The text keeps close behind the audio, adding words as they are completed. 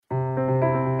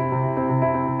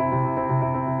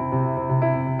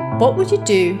What would you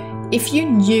do if you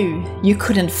knew you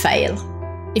couldn't fail?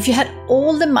 If you had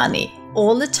all the money,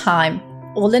 all the time,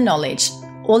 all the knowledge,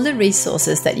 all the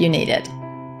resources that you needed?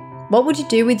 What would you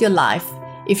do with your life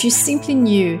if you simply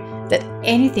knew that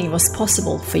anything was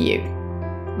possible for you?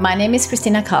 My name is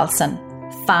Kristina Karlsson,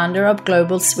 founder of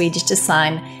global Swedish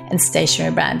design and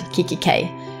stationery brand kikki.K,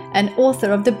 and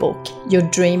author of the book Your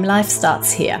Dream Life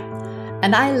Starts Here.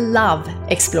 And I love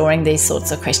exploring these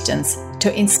sorts of questions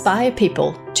to inspire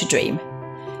people to dream.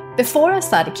 Before I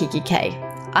started kikki.K,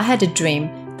 I had a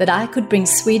dream that I could bring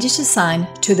Swedish design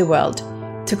to the world,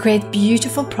 to create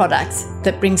beautiful products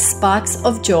that bring sparks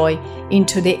of joy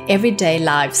into the everyday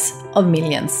lives of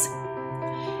millions.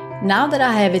 Now that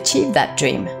I have achieved that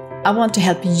dream, I want to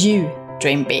help you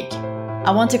dream big.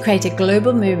 I want to create a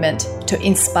global movement to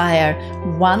inspire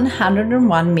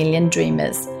 101 million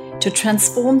dreamers to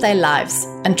transform their lives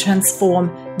and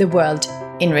transform the world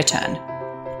in return.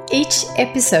 Each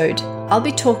episode, I'll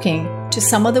be talking to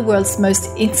some of the world's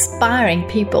most inspiring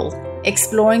people,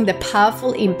 exploring the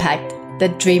powerful impact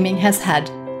that dreaming has had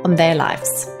on their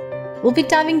lives. We'll be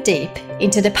diving deep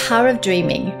into the power of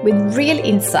dreaming with real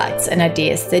insights and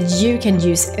ideas that you can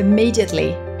use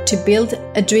immediately to build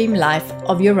a dream life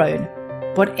of your own,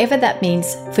 whatever that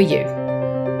means for you.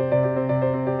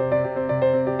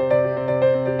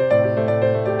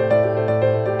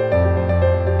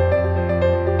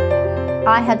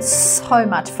 I had so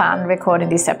much fun recording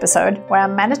this episode, where I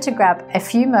managed to grab a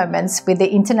few moments with the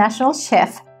international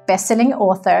chef, best-selling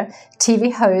author,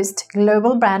 TV host,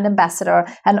 global brand ambassador,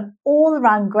 and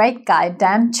all-around great guy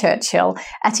Dan Churchill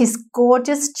at his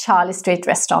gorgeous Charlie Street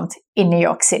restaurant in New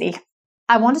York City.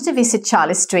 I wanted to visit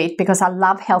Charlie Street because I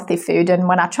love healthy food, and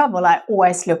when I travel, I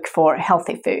always look for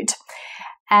healthy food.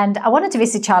 And I wanted to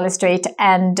visit Charlie Street,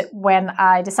 and when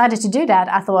I decided to do that,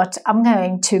 I thought I'm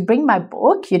going to bring my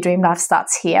book, Your Dream Life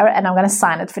Starts Here, and I'm going to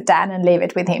sign it for Dan and leave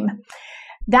it with him.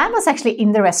 Dan was actually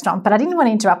in the restaurant, but I didn't want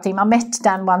to interrupt him. I met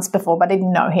Dan once before, but I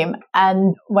didn't know him.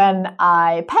 And when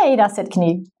I paid, I said, "Can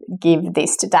you give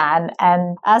this to Dan?"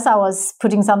 And as I was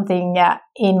putting something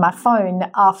in my phone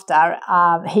after,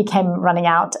 he came running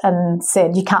out and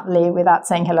said, "You can't leave without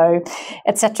saying hello,"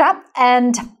 etc.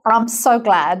 And I'm so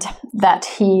glad that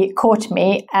he caught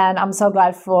me, and I'm so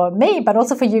glad for me, but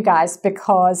also for you guys,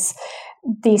 because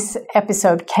this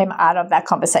episode came out of that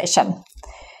conversation.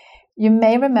 You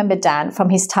may remember Dan from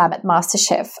his time at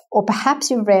MasterChef, or perhaps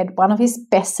you read one of his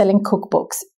best-selling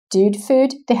cookbooks, Dude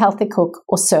Food, The Healthy Cook,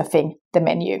 or Surfing the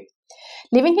Menu.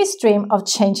 Living his dream of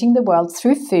changing the world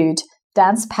through food,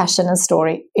 Dan's passion and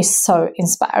story is so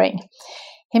inspiring.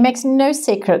 He makes no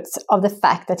secrets of the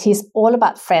fact that he's all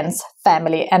about friends,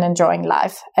 family, and enjoying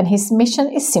life, and his mission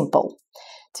is simple: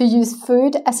 to use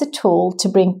food as a tool to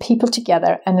bring people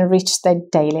together and enrich their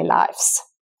daily lives.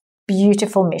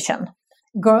 Beautiful mission.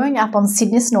 Growing up on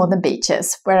Sydney's northern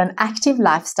beaches, where an active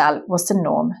lifestyle was the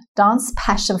norm, Dan's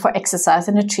passion for exercise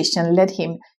and nutrition led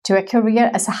him to a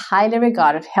career as a highly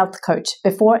regarded health coach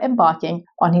before embarking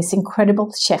on his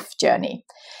incredible chef journey.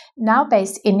 Now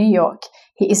based in New York,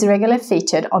 he is regularly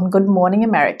featured on Good Morning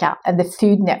America and the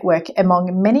Food Network,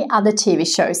 among many other TV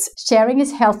shows, sharing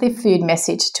his healthy food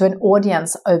message to an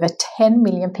audience over 10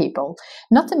 million people,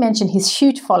 not to mention his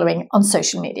huge following on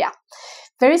social media.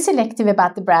 Very selective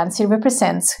about the brands he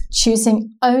represents, choosing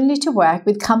only to work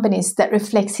with companies that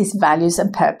reflect his values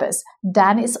and purpose.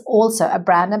 Dan is also a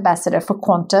brand ambassador for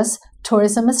Qantas,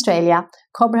 Tourism Australia,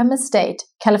 Cobham Estate,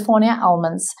 California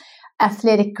Almonds,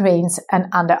 Athletic Greens, and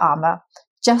Under Armour,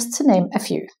 just to name a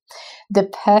few.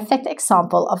 The perfect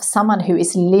example of someone who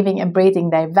is living and breathing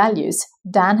their values,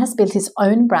 Dan has built his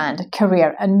own brand,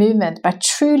 career, and movement by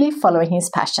truly following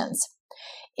his passions.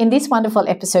 In this wonderful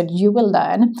episode, you will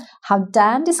learn how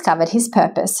Dan discovered his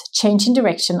purpose, changing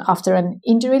direction after an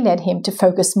injury led him to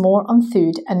focus more on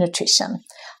food and nutrition,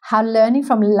 how learning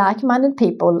from like-minded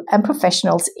people and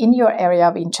professionals in your area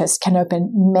of interest can open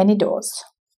many doors,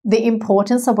 the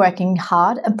importance of working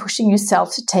hard and pushing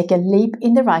yourself to take a leap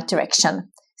in the right direction,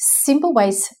 simple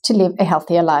ways to live a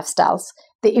healthier lifestyle,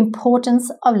 the importance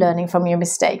of learning from your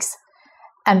mistakes,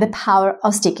 and the power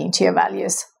of sticking to your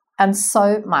values, and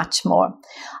so much more.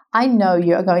 I know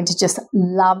you are going to just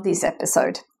love this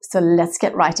episode, so let's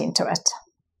get right into it.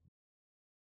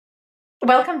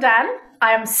 Welcome, Dan.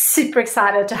 I am super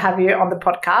excited to have you on the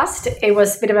podcast. It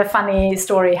was a bit of a funny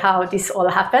story how this all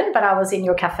happened, but I was in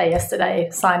your cafe yesterday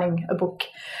signing a book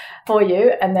for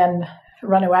you and then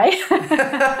run away.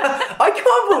 I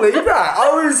can't believe that.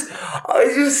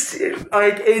 I just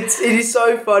like it is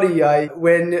so funny.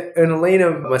 When Alina,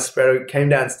 my spreader, came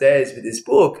downstairs with this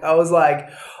book, I was like,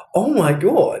 oh my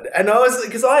God. And I was,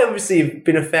 because I obviously have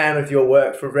been a fan of your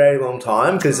work for a very long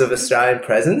time because of Australian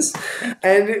presence.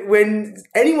 And when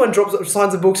anyone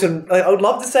signs of books, and I would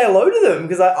love to say hello to them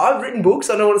because I've written books.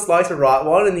 I know what it's like to write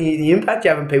one and the impact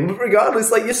you have on people. But regardless,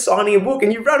 like you're signing a book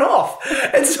and you run off.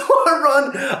 And so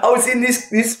I was in this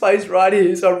space right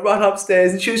here. So I run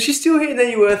upstairs and she's still here. And then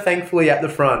you were thankfully at the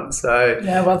front. So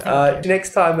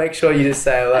next time, make sure you just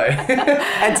say hello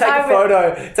and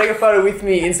take a photo with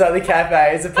me inside the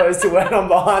cafe as opposed to when I'm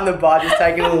behind the bar, just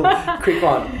taking a little quick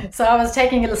one. So I was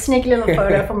taking a sneaky little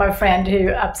photo for my friend who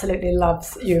absolutely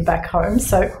loves you back home.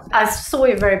 So I saw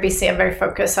you very busy and very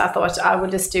focused. So I thought I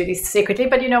would just do this secretly.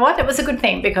 But you know what? It was a good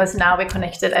thing because now we're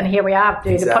connected and here we are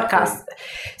doing the podcast.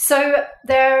 So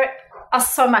there are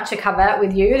so much to cover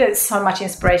with you. There's so much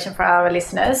inspiration for our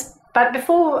listeners. But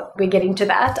before we get into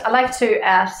that, I like to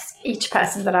ask each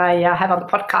person that I have on the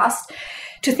podcast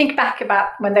to think back about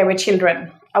when they were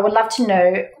children. I would love to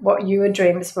know what your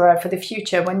dreams were for the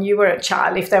future when you were a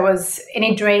child, if there was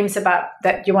any dreams about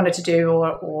that you wanted to do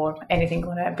or anything you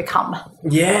want to become.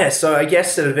 Yeah, so I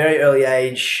guess at a very early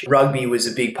age, rugby was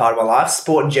a big part of my life,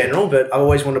 sport in general, but I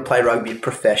always wanted to play rugby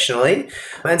professionally.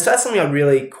 And so that's something I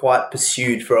really quite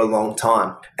pursued for a long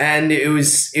time. And it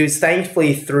was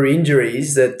thankfully through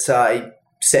injuries that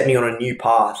set me on a new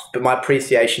path, but my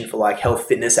appreciation for like health,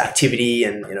 fitness, activity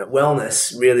and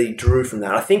wellness really drew from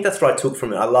that. I think that's what I took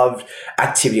from it. I loved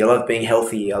activity. I loved being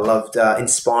healthy. I loved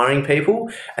inspiring people,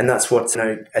 and that's what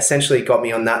essentially got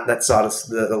me on that side of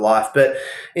the life. But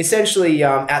essentially,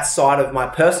 outside of my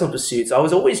personal pursuits, I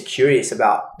was always curious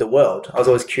about the world. I was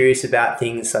always curious about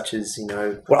things such as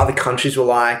what other countries were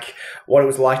like, what it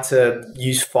was like to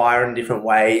use fire in different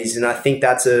ways, and I think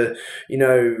that's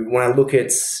when I look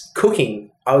at cooking,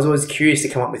 I was always curious to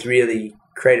come up with really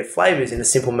creative flavors in a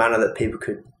simple manner that people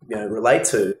could relate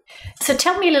to. So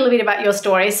tell me a little bit about your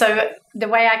story. So the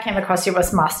way I came across you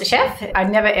was MasterChef. I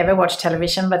never ever watched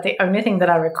television, but the only thing that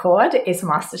I record is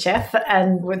MasterChef,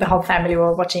 and with the whole family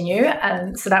were watching you.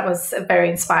 And so that was very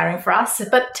inspiring for us.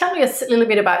 But tell me a little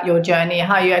bit about your journey,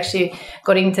 how you actually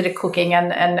got into the cooking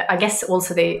and I guess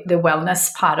also the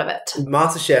wellness part of it.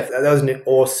 MasterChef, that was an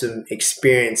awesome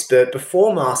experience. But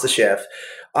before MasterChef,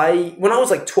 when I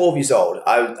was like 12 years old,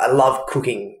 I loved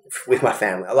cooking with my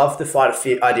family. I loved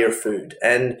the idea of food.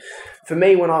 And for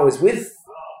me, when I was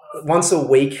once a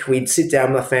week, we'd sit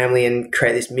down with my family and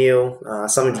create this meal,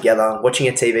 something together, watching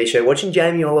a TV show, watching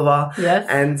Jamie Oliver, yes,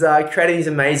 and creating these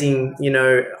amazing,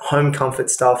 home comfort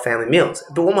style family meals.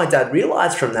 But what my dad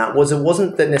realized from that was it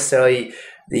wasn't that necessarily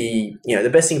the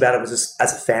best thing about it was just,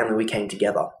 as a family, we came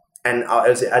together. And it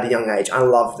was at a young age. I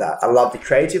loved that. I loved the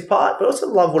creative part, but also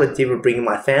loved what it did with bringing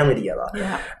my family together.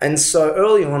 Yeah. And so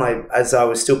early on, as I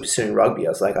was still pursuing rugby, I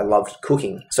was like, I loved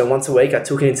cooking. So once a week, I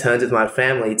took it in turns with my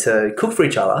family to cook for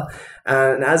each other.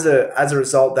 And as a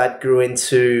result, that grew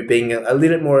into being a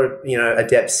little bit more,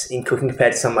 adept in cooking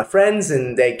compared to some of my friends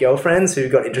and their girlfriends who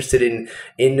got interested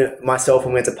in myself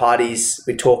and went to parties.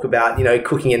 We'd talk about,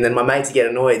 cooking, and then my mates would get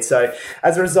annoyed. So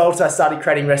as a result, I started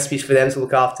creating recipes for them to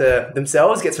look after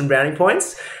themselves, get some brownie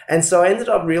points. And so I ended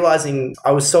up realizing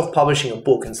I was self-publishing a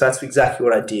book. And so that's exactly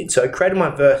what I did. So I created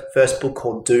my first book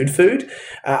called Dude Food.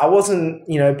 I wasn't,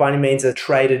 by any means a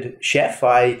traded chef.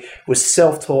 I was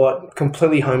self-taught,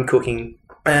 completely home cooking.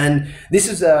 And this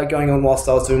was going on whilst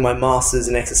I was doing my master's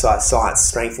in exercise science,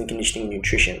 strength and conditioning and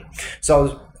nutrition. So I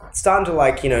was starting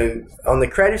to on the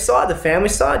creative side, the family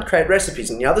side, create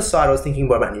recipes. On the other side, I was thinking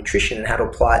more about nutrition and how to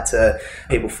apply it to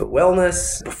people for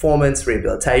wellness, performance,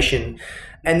 rehabilitation.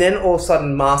 And then all of a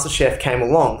sudden MasterChef came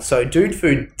along. So Dude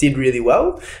Food did really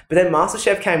well, but then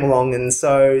MasterChef came along, and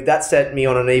so that set me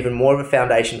on an even more of a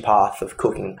foundation path of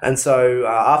cooking. And so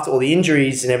after all the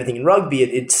injuries and everything in rugby,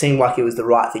 it seemed like it was the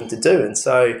right thing to do. And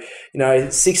so,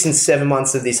 6 and 7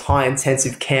 months of this high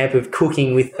intensive camp of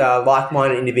cooking with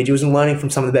like-minded individuals and learning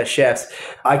from some of the best chefs,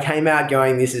 I came out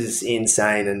going, this is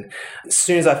insane. And as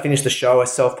soon as I finished the show, I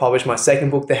self-published my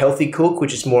second book, The Healthy Cook,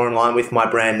 which is more in line with my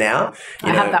brand now.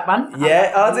 I have that one. Yeah.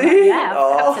 Oh, do you? Yeah,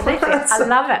 absolutely. I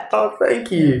love it. Oh,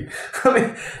 thank you.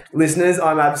 Listeners,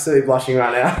 I'm absolutely blushing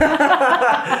right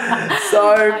now.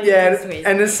 So,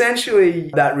 and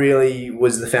essentially that really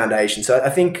was the foundation. So I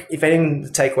think if anything, the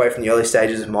takeaway from the early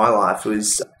stages of my life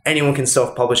was anyone can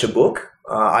self-publish a book.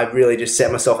 I really just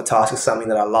set myself a task of something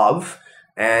that I love,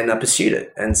 and I pursued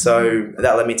it. And so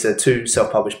that led me to 2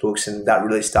 self-published books, and that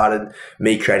really started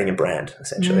me creating a brand,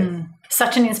 essentially.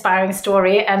 Such an inspiring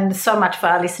story, and so much for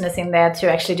our listeners in there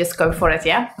to actually just go for it,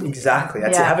 yeah? Exactly.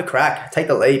 That's it. Have a crack. Take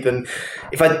the leap. And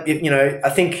I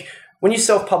think when you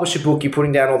self-publish a book, you're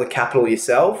putting down all the capital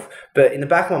yourself. But in the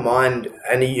back of my mind,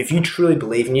 and if you truly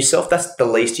believe in yourself, that's the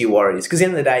least you worries. Because at the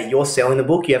end of the day, you're selling the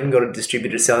book. You haven't got a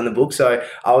distributor selling the book. So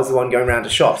I was the one going around to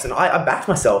shops, and I backed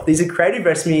myself. These are creative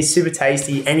recipes, super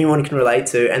tasty, anyone can relate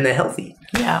to, and they're healthy.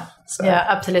 Yeah. So. Yeah,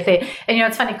 absolutely. And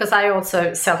it's funny because I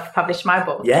also self-published my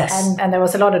book. Yes. And there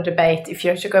was a lot of debate if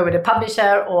you should go with a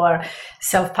publisher or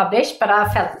self-publish. But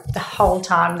I felt the whole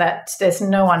time that there's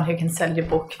no one who can sell your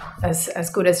book as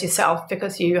good as yourself,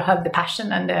 because you have the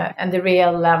passion and the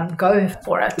real go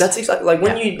for it. That's exactly like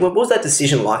what was that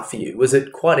decision like for you? Was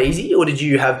it quite easy, or did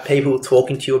you have people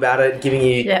talking to you about it, giving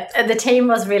you? Yeah, the team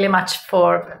was really much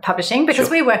for publishing, because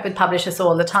we work with publishers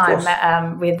all the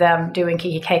time with doing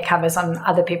Kikki K covers on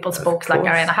other people's books, like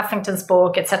Arianna Huffington's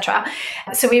book, etc.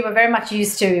 So we were very much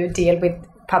used to deal with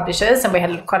publishers, and we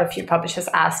had quite a few publishers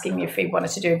asking if we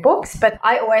wanted to do books. But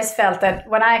I always felt that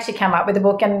when I actually came up with a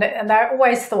book, and I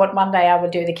always thought one day I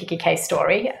would do the Kikki K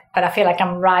story, but I feel like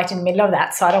I'm right in the middle of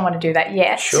that, so I don't want to do that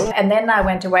yet. Sure. And then I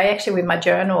went away actually with my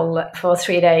journal for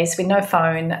 3 days with no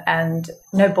phone and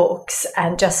no books,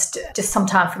 and just some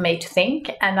time for me to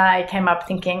think. And I came up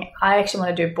thinking, I actually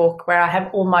want to do a book where I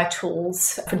have all my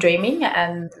tools for dreaming.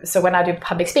 And so when I do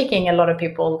public speaking, a lot of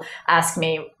people ask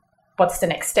me, what's the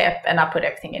next step? And I put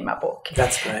everything in my book.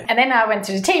 That's great. And then I went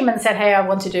to the team and said, hey, I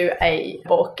want to do a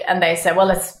book. And they said, well,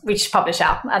 let's reach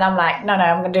publisher. And I'm like, no,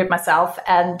 I'm going to do it myself.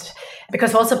 And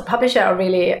because also publisher are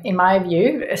really, in my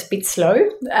view, a bit slow.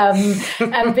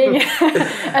 And being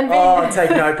oh,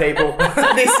 take note, people.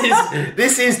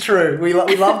 this is true. We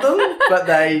love them, but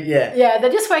they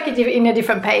just work in a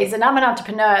different pace. And I'm an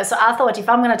entrepreneur, so I thought if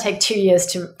I'm going to take 2 years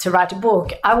to write a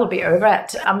book, I will be over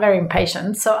it. I'm very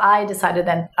impatient. So I decided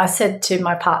then, I said to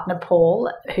my partner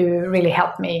Paul, who really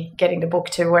helped me getting the book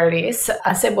to where it is,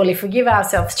 I said, well, if we give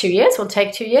ourselves 2 years, we'll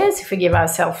take 2 years. If we give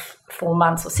ourselves 4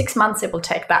 months or 6 months, it will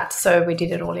take that. So we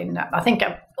did it all in, I think,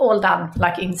 all done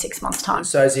like in 6 months' time.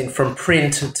 So as in from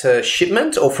print to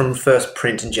shipment, or from first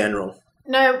print in general?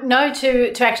 No,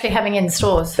 to actually having in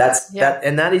stores.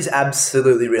 That is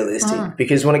absolutely realistic,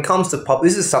 because when it comes to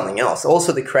this is something else.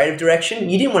 Also, the creative direction,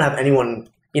 you didn't want to have anyone.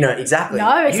 Exactly.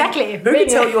 No, exactly. Who can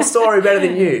tell your story better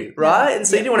than you, right? And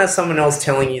so you don't want to have someone else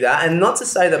telling you that. And not to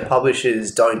say that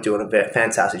publishers don't do a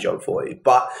fantastic job for you,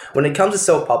 but when it comes to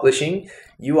self-publishing,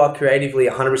 you are creatively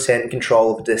 100% in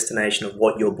control of the destination of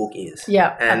what your book is.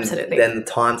 Yeah, and absolutely. Then the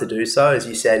time to do so, as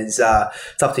you said, is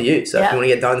it's up to you. So if you want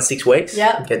to get done in 6 weeks,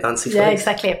 get done 6 weeks. Yeah,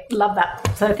 exactly. Love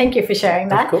that. So thank you for sharing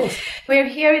that. Of course. We're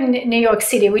here in New York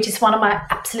City, which is one of my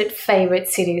absolute favorite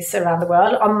cities around the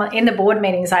world. In the board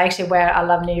meetings, I actually wear I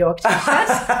Love New York t-shirts.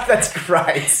 That's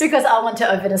great. Because I want to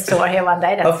open a store here one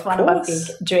day. That's one of my big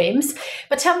dreams.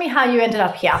 But tell me how you ended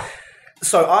up here.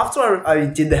 So after I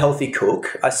did The Healthy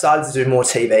Cook, I started to do more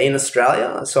TV in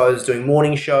Australia. So I was doing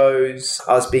morning shows.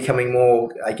 I was becoming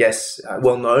more, I guess,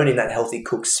 well-known in that healthy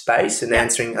cook space and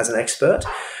answering as an expert.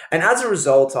 And as a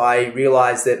result, I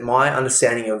realized that my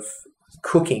understanding of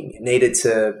cooking needed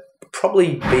to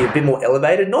probably be a bit more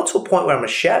elevated, not to a point where I'm a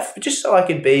chef, but just so I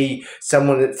could be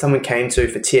someone that someone came to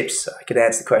for tips. I could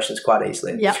answer the questions quite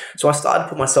easily. Yeah. So I started to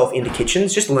put myself into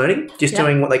kitchens, just learning,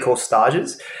 doing what they call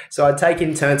stages. So I'd take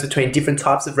in turns between different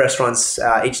types of restaurants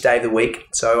each day of the week.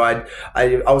 So I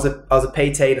was a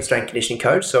PT and a strength conditioning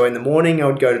coach. So in the morning I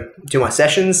would go to do my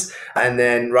sessions, and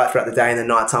then right throughout the day and the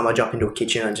night time I jump into a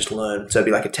kitchen and just learn. So it'd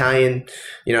be like Italian,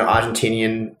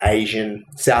 Argentinian, Asian,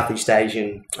 Southeast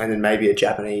Asian, and then maybe a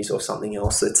Japanese or something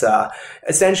else. It's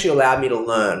essentially allowed me to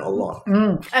learn a lot.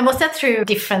 And was that through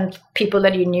different people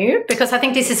that you knew? Because I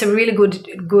think this is a really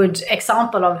good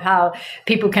example of how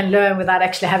people can learn without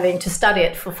actually having to study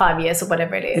it for 5 years or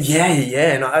whatever it is.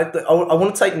 Yeah. And I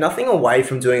want to take nothing away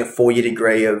from doing a 4-year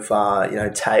degree of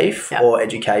TAFE or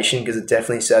education, because it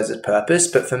definitely serves its purpose.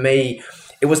 But for me,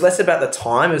 it was less about the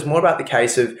time. It was more about the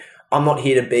case of, I'm not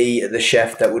here to be the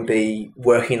chef that would be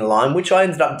working in the line, which I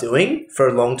ended up doing for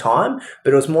a long time.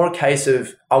 But it was more a case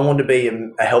of, I wanted to be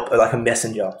a helper, like a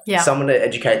messenger, someone to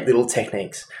educate little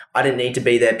techniques. I didn't need to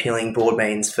be there peeling broad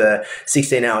beans for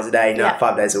 16 hours a day,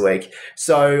 5 days a week.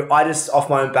 So I just, off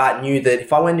my own bat, knew that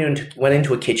if I went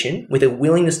into a kitchen with a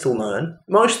willingness to learn,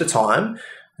 most of the time,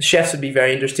 the chefs would be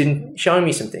very interested in showing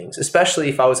me some things, especially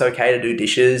if I was okay to do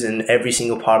dishes and every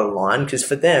single part of the line, because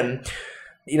for them,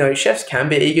 chefs can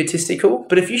be egotistical,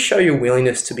 but if you show your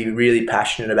willingness to be really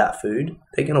passionate about food,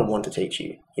 they're going to want to teach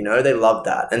you. They love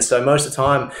that. And so most of the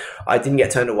time I didn't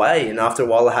get turned away. And after a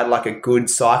while I had like a good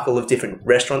cycle of different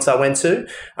restaurants I went to.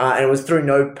 And it was through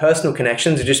no personal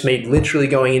connections. It just me literally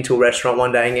going into a restaurant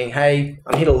one day and going, hey,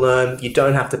 I'm here to learn. You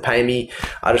don't have to pay me.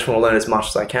 I just want to learn as much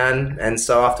as I can. And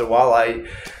so after a while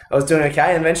I was doing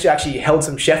okay, and eventually actually held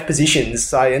some chef positions.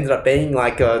 So I ended up being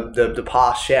like the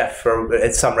past chef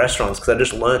at some restaurants because I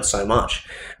just learned so much.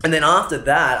 And then after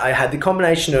that, I had the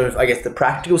combination of, I guess, the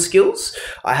practical skills.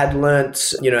 I had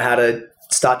learnt, how to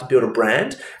start to build a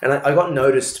brand, and I got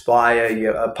noticed by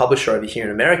a publisher over here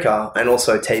in America and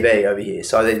also TV over here.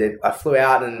 So I flew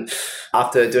out, and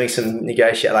after doing some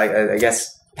I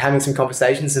guess having some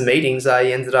conversations and meetings, I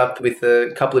ended up with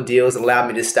a couple of deals that allowed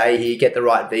me to stay here, get the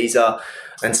right visa.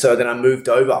 And so then I moved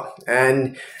over.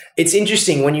 And it's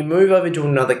interesting, when you move over to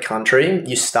another country,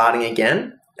 you're starting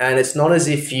again. And it's not as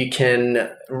if you can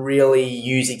really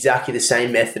use exactly the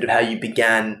same method of how you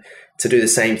began to do the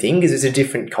same thing, because it's a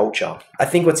different culture. I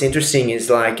think what's interesting is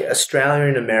like Australia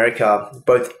and America,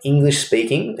 both English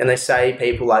speaking, and they say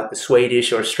people like the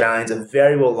Swedish or Australians are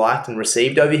very well liked and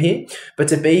received over here. But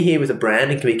to be here with a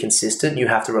brand and can be consistent, you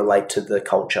have to relate to the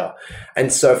culture.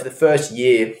 And so for the first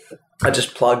year, I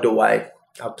just plugged away.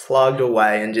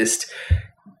 And just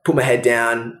put my head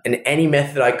down in any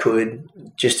method I could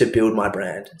just to build my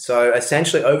brand. So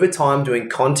essentially over time, doing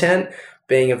content,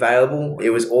 being available, it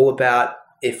was all about,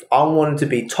 if I wanted to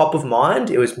be top of mind,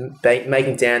 it was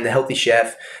making Dan the healthy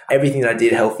chef, everything that I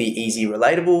did healthy, easy,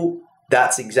 relatable.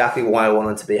 That's exactly why I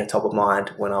wanted to be a top of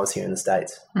mind when I was here in the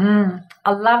States.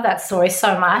 I love that story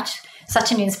so much.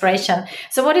 Such an inspiration.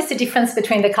 So what is the difference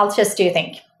between the cultures, do you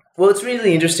think? Well, it's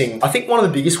really interesting. I think one of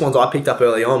the biggest ones I picked up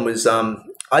early on was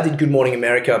I did Good Morning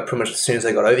America pretty much as soon as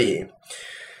I got over here.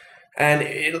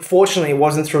 And fortunately, it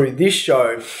wasn't through this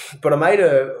show, but I made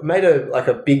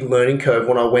a big learning curve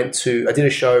when I did a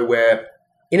show where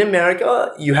in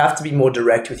America, you have to be more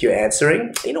direct with your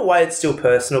answering. In a way, it's still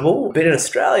personable, but in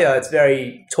Australia, it's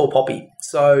very tall poppy.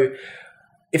 So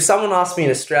if someone asked me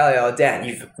in Australia, Dan,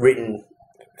 you've written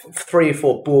 3 or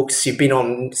 4 books, you've been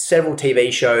on several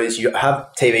TV shows, you have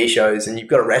TV shows, and you've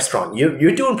got a restaurant,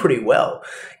 you're doing pretty well.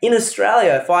 In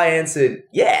Australia, if I answered,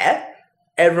 yeah,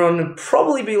 everyone would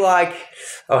probably be like,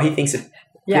 oh, he thinks a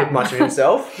bit much of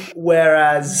himself.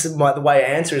 Whereas the way I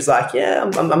answer is like, yeah,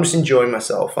 I'm just enjoying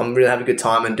myself. I'm really having a good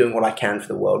time and doing what I can for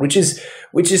the world, which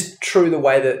is true the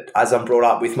way that as I'm brought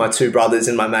up with my 2 brothers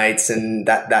and my mates and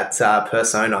that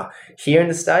persona. Here in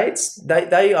the States,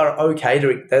 they are okay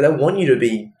they want you to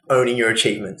be owning your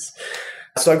achievements.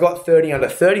 So I got 30 under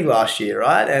 30 last year,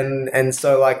 right? And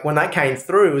so like when that came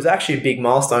through, it was actually a big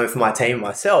milestone for my team and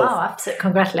myself. Oh, absolutely.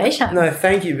 Congratulations. No,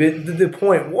 thank you. But the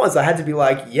point was I had to be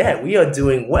like, yeah, we are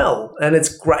doing well. And it's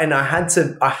great. And I had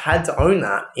to own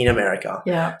that in America.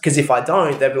 Yeah. Because if I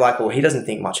don't, they'd be like, well, he doesn't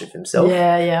think much of himself.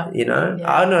 Yeah. Yeah.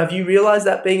 I don't know. Have you realized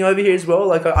that being over here as well?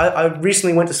 Like I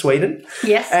recently went to Sweden.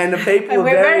 Yes. And the people and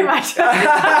we're very much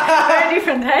very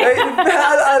different, hey?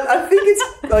 I think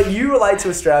it's like you relate to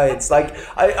Australians. Like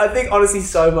I think honestly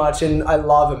so much, and I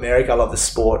love America. I love the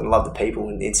sport and love the people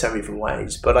in so many different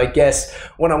ways. But I guess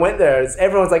when I went there,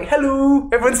 everyone's like, hello,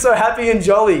 everyone's so happy and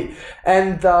jolly.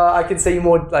 And I can see you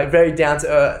more like very down to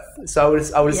earth. So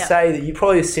I would say that you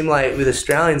probably assimilate with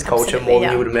Australians' culture more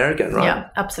than you would American, right? Yeah,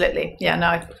 absolutely. Yeah, no,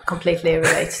 I completely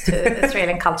relate to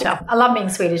Australian culture. I love being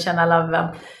Swedish, and I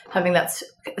love having that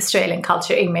Australian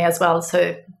culture in me as well.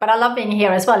 So, but I love being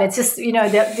here as well. It's just,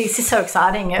 this is so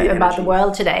exciting about the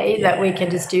world today that we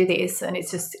can just do this. And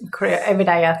it's just every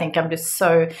day I think I'm just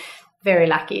so very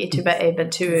lucky to be able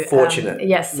to... Fortunate.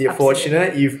 Yes, you're absolutely.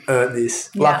 Fortunate. You've earned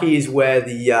this. Yeah. Lucky is where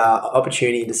the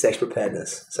opportunity intersects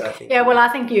preparedness. So I think... Yeah, well, I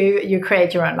think you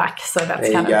create your own luck. So that's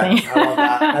there kind you of go. thing. I love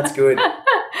that. That's good.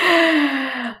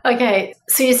 Okay,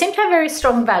 so you seem to have very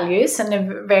strong values and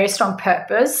a very strong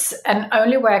purpose, and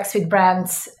only works with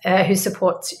brands who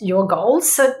support your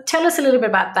goals. So tell us a little bit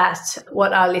about that,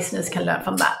 what our listeners can learn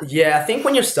from that. Yeah, I think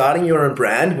when you're starting your own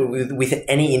brand with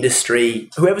any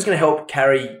industry, whoever's going to help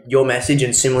carry your message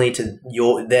and similarly to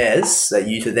theirs, that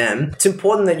you to them, it's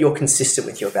important that you're consistent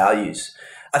with your values.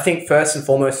 I think first and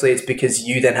foremostly, it's because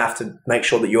you then have to make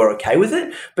sure that you're okay with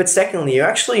it. But secondly, you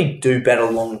actually do better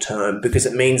long term, because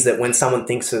it means that when someone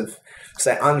thinks of,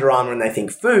 say, Under Armour and they think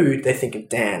food, they think of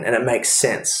Dan, and it makes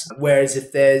sense. Whereas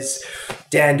if there's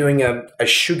Dan doing a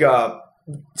sugar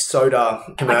soda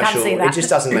commercial, it just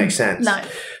doesn't make sense. No.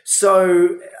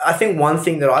 So I think one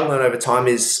thing that I learned over time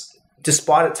is,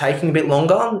 despite it taking a bit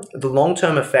longer, the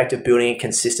long-term effect of building a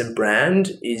consistent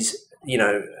brand is,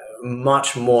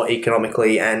 much more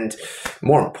economically and,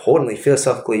 more importantly,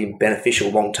 philosophically beneficial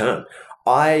long-term.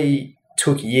 I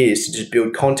took years to just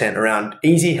build content around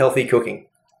easy, healthy cooking.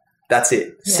 That's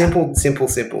it. Yeah.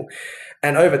 Simple.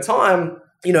 And over time,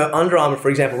 Under Armour, for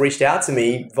example, reached out to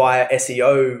me via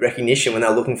SEO recognition when they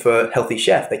were looking for a healthy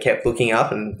chef. They kept looking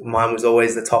up and mine was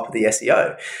always the top of the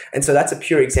SEO. And so that's a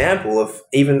pure example of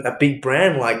even a big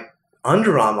brand like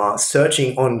Under Armour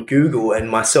searching on Google and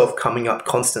myself coming up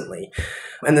constantly.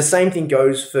 And the same thing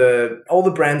goes for all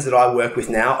the brands that I work with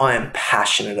now. I am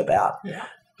passionate about. Yeah.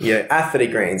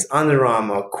 Athletic Greens, Under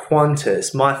Armour,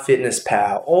 Qantas,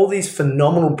 MyFitnessPal, all these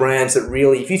phenomenal brands that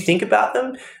really, if you think about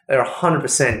them, they're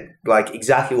 100% like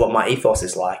exactly what my ethos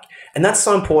is like. And that's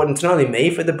so important to not only me,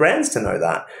 for the brands to know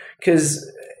that.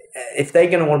 Because if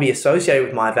they're going to want to be associated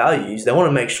with my values, they want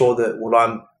to make sure that what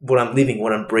I'm living,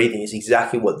 what I'm breathing is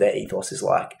exactly what their ethos is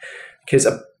like. Because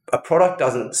a product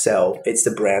doesn't sell, it's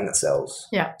the brand that sells.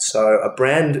 Yeah. So a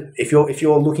brand, if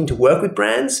you're looking to work with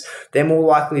brands, they're more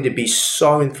likely to be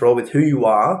so enthralled with who you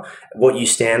are, what you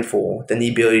stand for, than the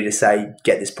ability to say,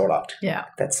 get this product. Yeah.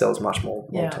 That sells much more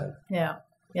long term. Yeah.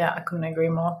 I couldn't agree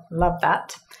more. Love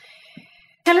that.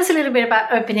 Tell us a little bit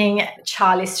about opening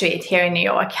Charlie Street here in New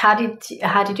York. How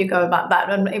did you go about that?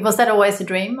 And was that always a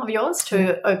dream of yours,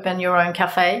 to open your own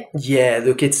cafe? Yeah,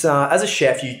 look, it's as a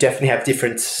chef, you definitely have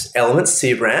different elements to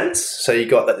your brands. So you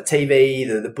got like the TV,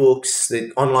 the books,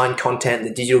 the online content,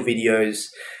 the digital videos,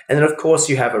 and then of course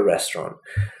you have a restaurant.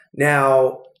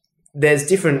 Now, there's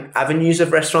different avenues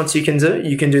of restaurants you can do.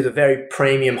 You can do the very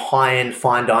premium, high-end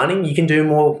fine dining. You can do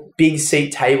more big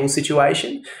seat table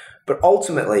situation. But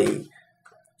ultimately,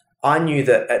 I knew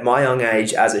that at my young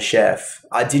age as a chef,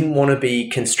 I didn't want to be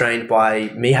constrained by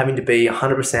me having to be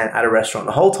 100% at a restaurant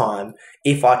the whole time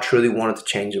if I truly wanted to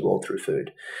change the world through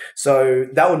food. So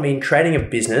that would mean creating a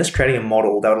business, creating a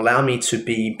model that would allow me to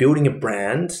be building a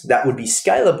brand that would be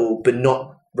scalable but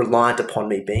not reliant upon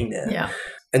me being there. Yeah.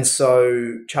 And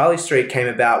so Charlie Street came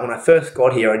about when I first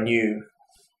got here. I knew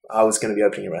I was going to be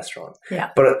opening a restaurant. Yeah.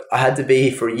 But I had to be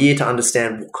here for a year to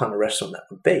understand what kind of restaurant that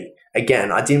would be.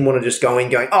 Again, I didn't want to just go in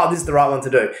going, oh, this is the right one to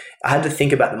do. I had to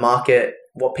think about the market,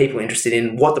 what people are interested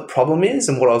in, what the problem is,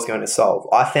 and what I was going to solve.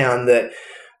 I found that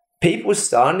people were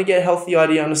starting to get a healthy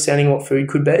idea, understanding what food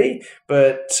could be,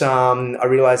 but I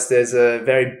realized there's a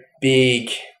very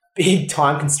big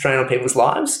time constraint on people's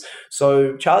lives.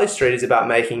 So Charlie Street is about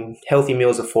making healthy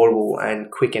meals affordable and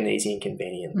quick and easy and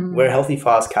convenient. We're healthy,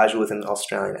 fast, casual with an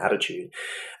Australian attitude.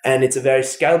 And it's a very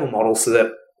scalable model, so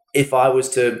that if I was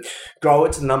to grow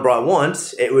it to the number I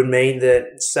want, it would mean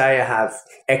that, say I have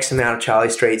X amount of Charlie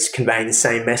Streets conveying the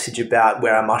same message about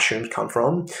where our mushrooms come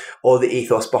from, or the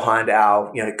ethos behind our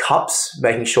cups,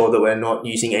 making sure that we're not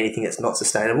using anything that's not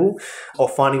sustainable, or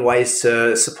finding ways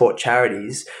to support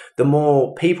charities. The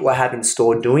more people I have in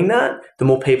store doing that, the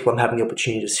more people I'm having the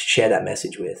opportunity to share that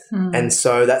message with. And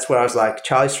so that's where I was like,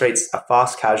 Charlie Street's a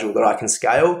fast casual that I can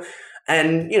scale.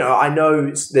 And, I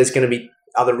know there's going to be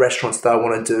other restaurants that I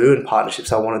want to do and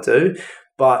partnerships I want to do.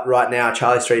 But right now,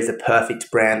 Charlie Street is the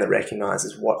perfect brand that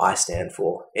recognizes what I stand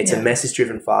for. It's a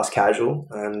message-driven fast casual,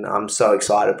 and I'm so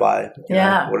excited by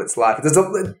what it's like.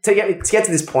 To get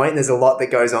to this point, there's a lot that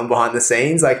goes on behind the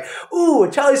scenes. Like, ooh,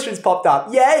 Charlie Street's popped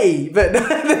up, yay! But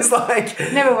there's like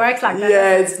never works like that.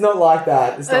 Yeah, it's not like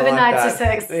that. It's overnight not like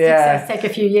that. success take a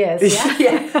few years.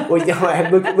 Yeah. Well,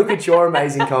 look at your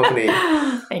amazing company.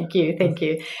 Thank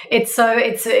you. It's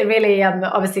really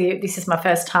obviously this is my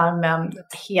first time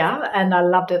here, and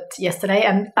I loved it yesterday.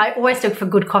 And I always look for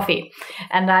good coffee,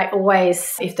 and I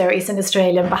always, if there is an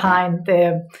Australian behind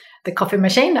the coffee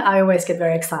machine, I always get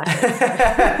very excited.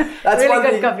 That's really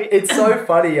good coffee. It's so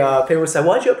funny. People say,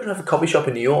 "Why'd you open up a coffee shop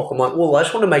in New York?" I'm like, "Well, I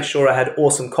just want to make sure I had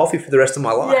awesome coffee for the rest of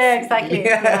my life." Yeah, exactly.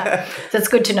 Yeah. So it's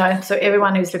good to know. So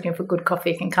everyone who's looking for good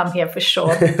coffee can come here for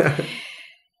sure.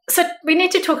 So we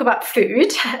need to talk about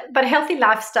food, but healthy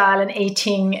lifestyle and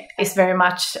eating is very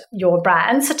much your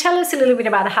brand. So tell us a little bit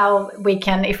about how we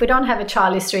can, if we don't have a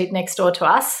Charlie Street next door to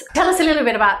us, tell us a little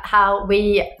bit about how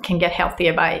we can get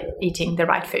healthier by eating the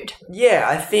right food. Yeah,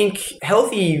 I think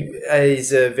healthy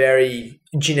is a very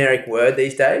generic word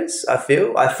these days, I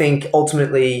feel. I think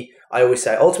ultimately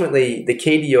the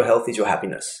key to your health is your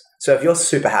happiness. So if you're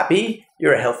super happy,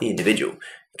 you're a healthy individual,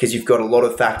 because you've got a lot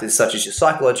of factors such as your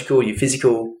psychological, your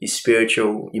physical, your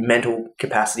spiritual, your mental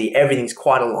capacity. Everything's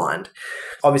quite aligned.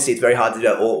 Obviously, it's very hard to do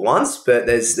that all at once, but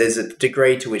there's a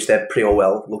degree to which they're pretty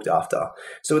well looked after.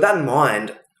 So with that in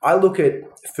mind, I look at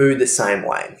food the same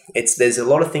way. There's a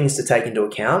lot of things to take into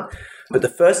account, but the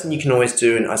first thing you can always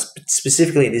do, and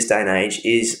specifically in this day and age,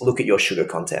 is look at your sugar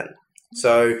content.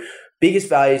 So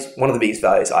one of the biggest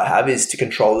values I have is to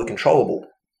control the controllable.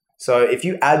 So if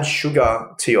you add sugar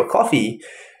to your coffee,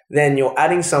 then you're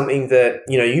adding something that,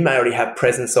 you may already have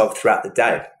presence of throughout the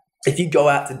day. If you go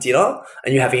out to dinner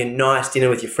and you're having a nice dinner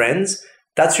with your friends,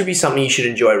 that should be something you should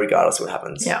enjoy regardless of what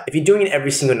happens. Yeah. If you're doing it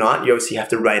every single night, you obviously have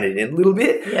to rein it in a little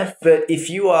bit. Yes. But if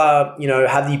you are,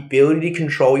 have the ability to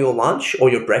control your lunch or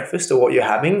your breakfast or what you're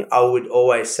having, I would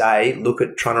always say look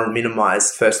at trying to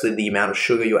minimize, firstly, the amount of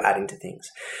sugar you're adding to things.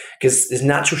 Because there's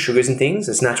natural sugars in things.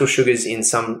 There's natural sugars in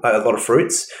a lot of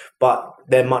fruits, but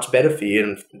they're much better for you,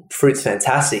 and fruit's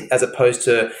fantastic, as opposed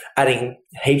to adding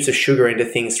heaps of sugar into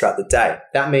things throughout the day.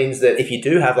 That means that if you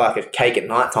do have like a cake at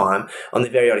nighttime on the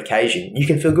very odd occasion, you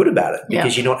can feel good about it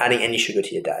because you're not adding any sugar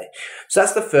to your day. So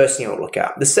that's the first thing I would look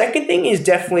at. The second thing is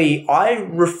definitely I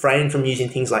refrain from using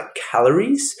things like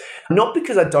calories, not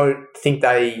because I don't think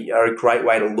they are a great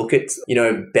way to look at,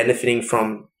 benefiting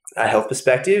from a health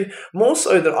perspective, more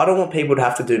so that I don't want people to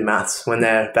have to do maths when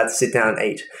they're about to sit down and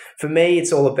eat. For me,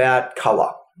 it's all about color.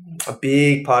 A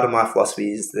big part of my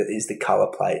philosophy is the color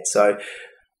plate. So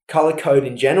color code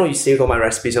in general, you see with all my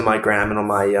recipes on my gram and on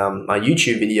my my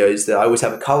YouTube videos that I always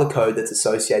have a color code that's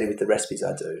associated with the recipes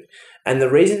I do. And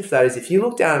the reason for that is if you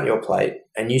look down at your plate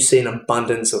and you see an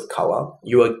abundance of color,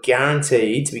 you are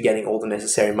guaranteed to be getting all the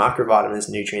necessary microvitamins,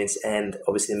 nutrients, and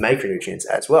obviously the macronutrients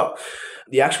as well.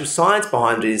 The actual science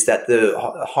behind it is that the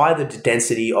higher the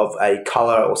density of a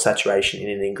color or saturation in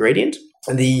an ingredient,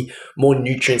 the more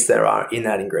nutrients there are in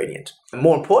that ingredient. And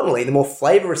more importantly, the more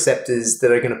flavor receptors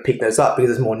that are going to pick those up because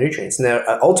there's more nutrients. And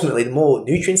ultimately, the more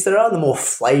nutrients there are, the more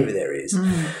flavor there is.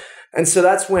 And so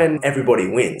that's when everybody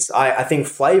wins. I think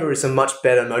flavor is a much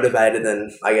better motivator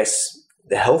than, I guess,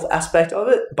 the health aspect of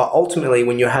it. But ultimately,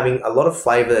 when you're having a lot of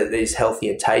flavor that is healthy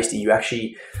and tasty, you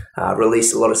actually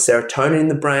release a lot of serotonin in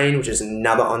the brain, which is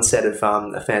another onset of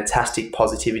a fantastic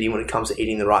positivity when it comes to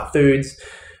eating the right foods.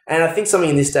 And I think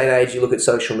something in this day and age, you look at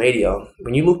social media,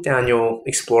 when you look down your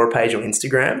Explorer page on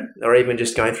Instagram, or even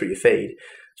just going through your feed,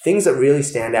 things that really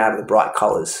stand out are the bright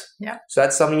colors. Yeah. So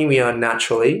that's something we are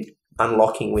naturally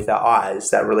unlocking with our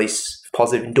eyes that release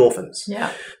positive endorphins.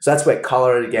 Yeah. So that's where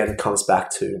color again comes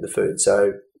back to the food.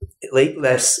 So eat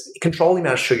less, control the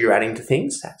amount of sugar you're adding to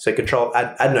things. So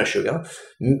add no sugar.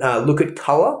 Look at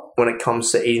color when it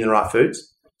comes to eating the right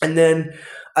foods. And then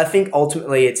I think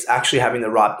ultimately it's actually having the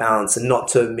right balance and not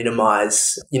to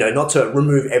minimize, not to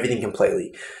remove everything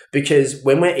completely. Because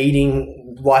when we're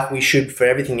eating like we should for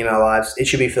everything in our lives, it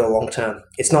should be for the long term.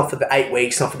 It's not for the 8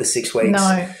 weeks, not for the 6 weeks.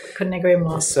 No, couldn't agree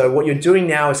more. So what you're doing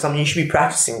now is something you should be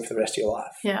practicing for the rest of your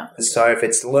life. Yeah. So if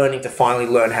it's learning to finally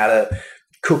learn how to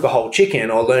cook a whole chicken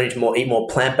or learning to eat more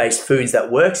plant-based foods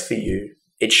that works for you,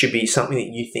 it should be something that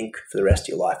you think for the rest of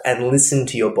your life and listen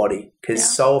to your body.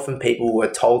 Because so often people were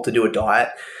told to do a diet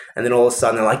and then all of a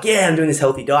sudden they're like, yeah, I'm doing this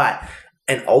healthy diet.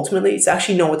 And ultimately it's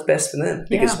actually not what's best for them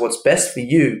because what's best for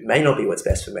you may not be what's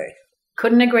best for me.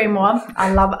 Couldn't agree more.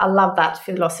 I love that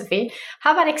philosophy.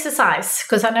 How about exercise?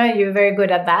 Because I know you're very good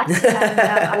at that. And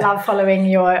I love following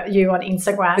you on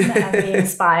Instagram and being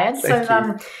inspired.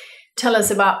 Tell us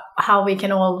about how we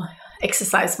can all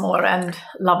exercise more and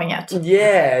loving it.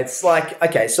 Yeah, it's like,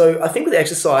 okay, so I think with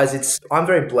exercise, I'm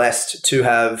very blessed to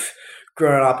have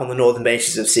grown up on the northern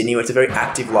beaches of Sydney, where it's a very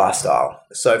active lifestyle.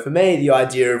 So for me, the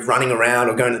idea of running around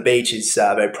or going to the beach is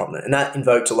very prominent, and that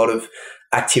invoked a lot of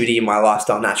activity in my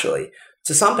lifestyle naturally.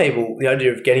 To some people, the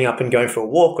idea of getting up and going for a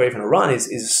walk or even a run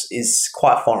is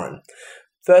quite foreign.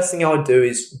 First thing I would do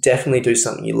is definitely do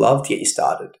something you love to get you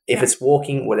started. If it's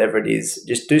walking, whatever it is,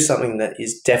 just do something that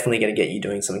is definitely going to get you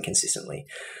doing something consistently.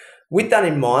 With that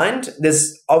in mind,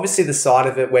 there's obviously the side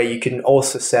of it where you can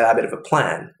also set out a bit of a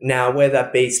plan. Now, whether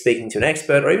that be speaking to an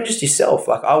expert or even just yourself,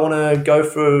 like I want to go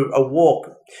for a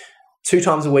walk 2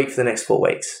 times a week for the next 4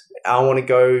 weeks. I want to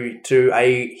go to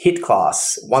a HIIT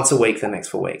class once a week for the next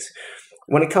 4 weeks.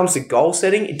 When it comes to goal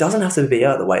setting, it doesn't have to be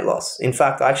the weight loss. In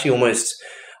fact,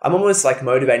 I'm almost like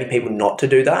motivating people not to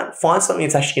do that. Find something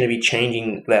that's actually going to be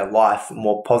changing their life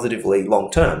more positively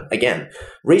long term. Again,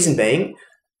 reason being,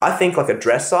 I think like a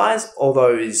dress size,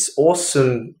 although is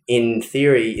awesome in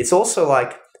theory, it's also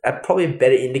like probably a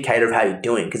better indicator of how you're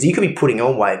doing, because you could be putting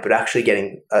on weight but actually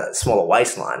getting a smaller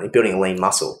waistline and building a lean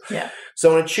muscle. Yeah.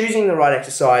 So when choosing the right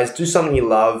exercise, do something you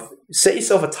love, set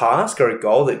yourself a task or a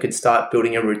goal that could start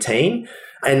building a routine,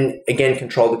 and again,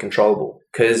 control the controllable.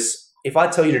 Because if I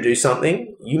tell you to do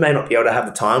something, you may not be able to have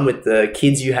the time with the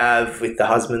kids you have, with the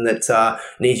husband that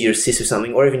needs you to assist with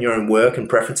something, or even your own work and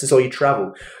preferences, or you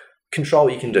travel. Control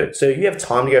what you can do. So if you have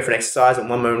time to go for an exercise at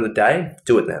one moment of the day,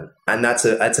 do it then. And that's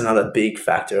another big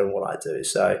factor in what I do.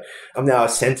 So I'm now a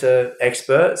Centre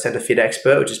Fit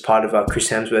expert, which is part of Chris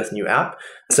Hemsworth's new app.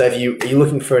 So if you're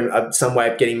looking for some way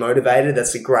of getting motivated,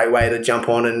 that's a great way to jump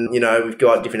on. And, we've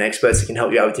got different experts that can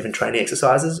help you out with different training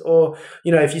exercises. Or,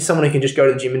 if you're someone who can just go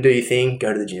to the gym and do your thing,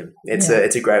 go to the gym. It's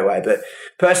a great way. But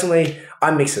personally,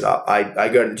 I mix it up. I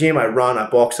go to the gym, I run, I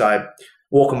box, I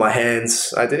walk on my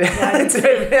hands. I do. Yeah, I did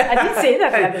see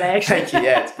that the other day, actually. Thank you.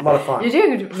 Yeah, it's a lot of fun. You're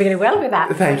doing really well with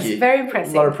that. Thank you. It's very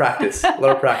impressive. A lot of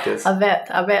practice. I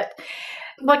bet.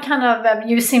 What kind of,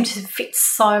 you seem to fit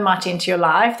so much into your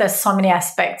life. There's so many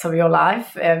aspects of your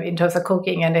life in terms of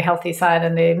cooking and the healthy side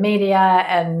and the media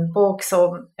and books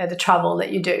or the travel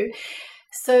that you do.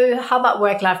 So how about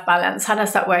work-life balance? How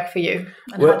does that work for you?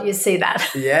 And how do you see that?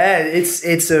 Yeah,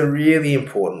 it's a really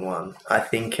important one. I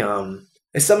think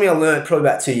it's something I learned probably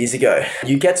about 2 years ago.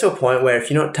 You get to a point where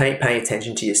if you're not paying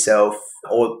attention to yourself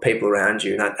or people around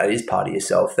you, and that is part of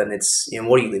yourself, then it's,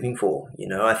 what are you living for?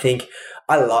 I think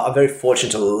I'm very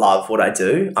fortunate to love what I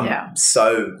do. I'm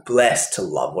so blessed to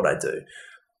love what I do.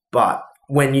 But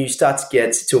when you start to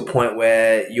get to a point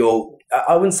where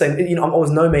I wouldn't say, I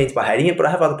was no means by hating it, but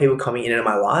I have other people coming in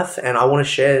my life and I want to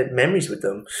share memories with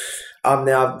them. I'm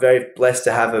now very blessed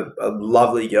to have a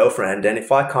lovely girlfriend. And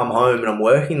if I come home and I'm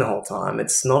working the whole time,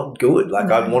 it's not good. Like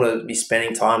I want to be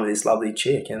spending time with this lovely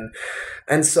chick.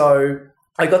 And so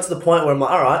I got to the point where I'm like,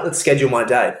 all right, let's schedule my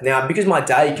day. Now, because my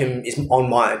day is on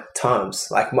my terms,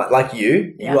 like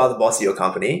you are the boss of your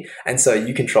company. And so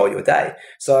you control your day.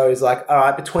 So it's like, all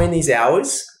right, between these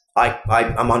hours,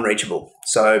 I'm unreachable.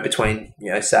 So between,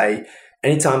 say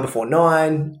anytime before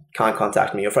 9, can't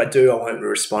contact me. If I do, I won't be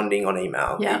responding on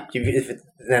email. Yeah.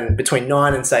 Then between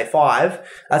 9 and say 5,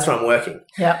 that's when I'm working.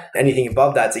 Yeah. Anything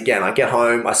above that, again, I get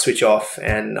home, I switch off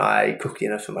and I cook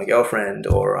dinner for my girlfriend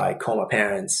or I call my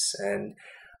parents. And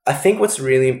I think what's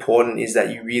really important is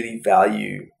that you really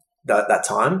value that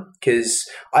time, because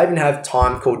I even have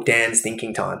time called Dan's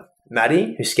thinking time.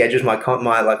 Maddie, who schedules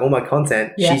all my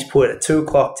content, she's put at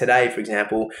 2:00 today, for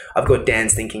example, I've got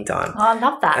Dan's thinking time. Oh, I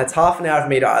love that. It's half an hour for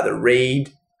me to either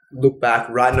read, look back,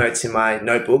 write notes in my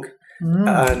notebook. And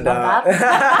love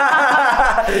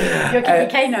that. Your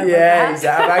KK notebook. Yeah,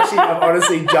 exactly. I've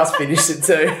honestly just finished it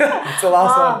too. It's the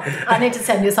last one. I need to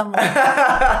send you some more.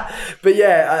 But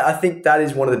yeah, I think that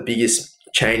is one of the biggest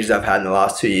changes I've had in the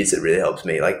last 2 years that really helps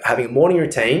me. Like having a morning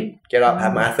routine, get up,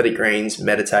 have my athletic greens,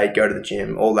 meditate, go to the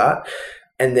gym, all that.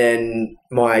 And then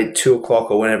my 2:00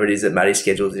 or whenever it is that Maddie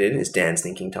schedules it in is Dan's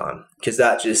thinking time. Because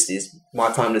that just is my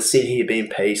time to sit here, be in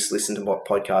peace, listen to what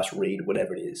podcast, read,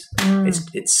 whatever it is.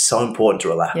 It's so important to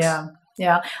relax.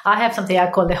 Yeah. I have something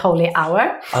I call the holy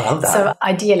hour. I love that. So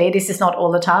ideally, this is not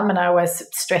all the time, and I always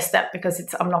stress that because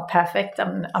I'm not perfect.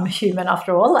 I'm human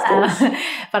after all.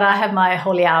 But I have my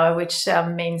holy hour, which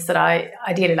means that I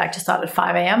ideally like to start at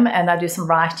 5 a.m. and I do some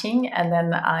writing, and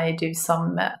then I do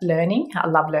some learning. I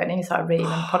love learning, so I read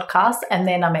and podcast, and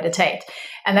then I meditate.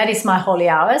 And that is my holy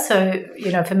hour. So,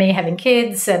 for me, having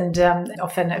kids and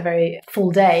often a very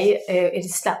full day, it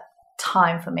is that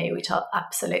time for me, which I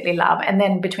absolutely love. And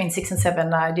then between 6 and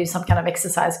 7, I do some kind of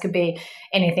exercise. Could be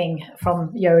anything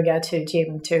from yoga to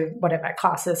gym to whatever,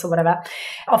 classes or whatever.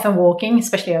 Often walking,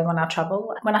 especially when I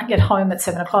travel. When I get home at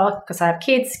 7 o'clock, because I have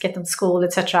kids, get them to school,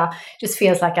 etc., just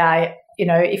feels like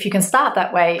if you can start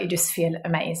that way, you just feel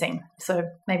amazing. So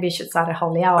maybe you should start a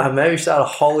holy hour. Maybe start a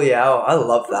holy hour. I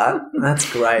love that. That's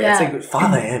great. That's a good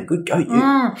 5 a.m. Good go,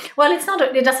 you. Well,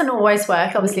 it doesn't always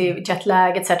work. Obviously, jet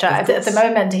lag, etc. At the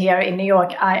moment here in New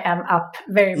York, I am up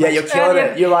very much. Yeah, you're killing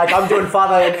it. You're like, I'm doing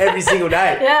 5 a.m. every single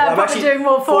day. Yeah, I'm probably doing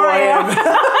more 4 a.m.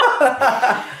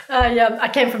 I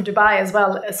came from Dubai as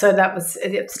well, so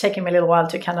it's taken me a little while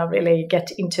to kind of really get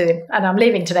into, and I'm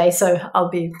leaving today, so I'll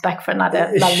be back for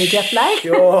another lovely jet lag.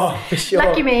 Sure.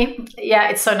 Lucky me. Yeah,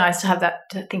 it's so nice to have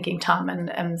that thinking time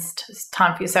and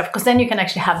time for yourself, because then you can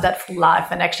actually have that full life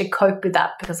and actually cope with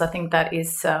that, because I think that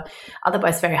is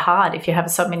otherwise very hard if you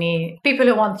have so many people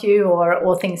who want you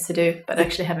or things to do, but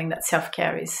actually having that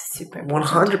self-care is super important.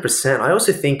 100%. I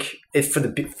also think for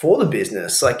the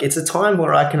business, like it's a time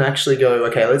where I can actually go,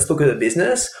 okay, let's look at the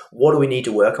business. What do we need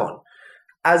to work on?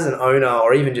 As an owner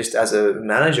or even just as a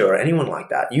manager or anyone like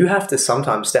that, you have to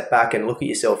sometimes step back and look at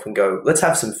yourself and go, let's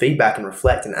have some feedback and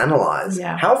reflect and analyze.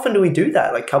 Yeah. How often do we do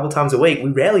that? Like a couple of times a week?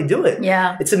 We rarely do it.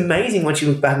 Yeah. It's amazing once you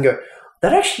look back and go,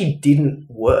 that actually didn't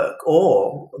work,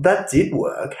 or that did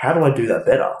work. How do I do that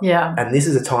better? Yeah. And this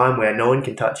is a time where no one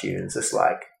can touch you. And it's just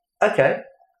like, okay,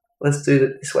 let's do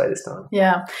it this way this time.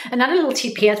 Yeah. Another little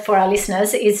tip here for our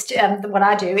listeners is what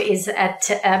I do is at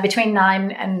between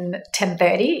 9 and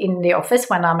 10:30 in the office,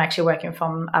 when I'm actually working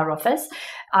from our office,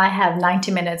 I have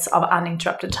 90 minutes of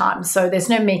uninterrupted time. So there's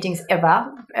no meetings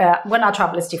ever. When I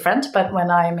travel, it's different. But when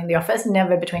I'm in the office,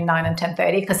 never between 9 and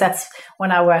 10:30, because that's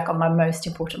when I work on my most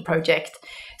important project.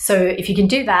 So if you can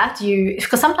do that,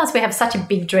 because sometimes we have such a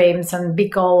big dreams and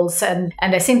big goals and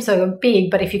they seem so big,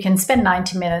 but if you can spend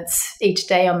 90 minutes each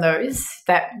day on those,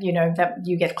 that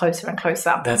you get closer and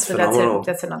closer. That's phenomenal.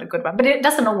 That's another good one. But it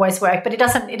doesn't always work, but it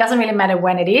doesn't really matter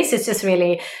when it is. It's just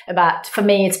really about, for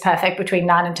me, it's perfect between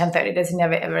 9 and 10:30. There's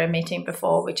never ever a meeting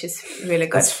before, which is really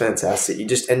good. That's fantastic.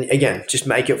 And again, just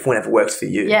make it whenever it works for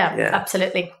you. Yeah,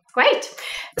 absolutely. Great.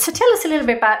 So tell us a little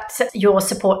bit about your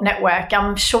support network.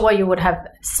 I'm sure you would have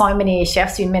so many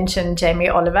chefs. You mentioned Jamie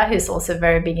Oliver, who's also a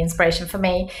very big inspiration for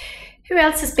me. Who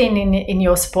else has been in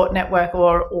your support network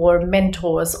or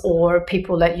mentors or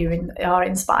people that you are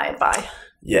inspired by?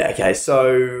 Yeah, okay.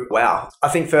 So, wow. I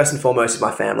think first and foremost is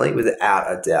my family, without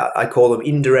a doubt. I call them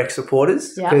indirect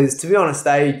supporters because, to be honest,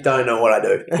 they don't know what I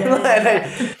do.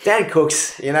 Yeah. Dan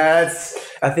cooks,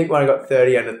 I think when I got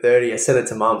 30 under 30, I sent it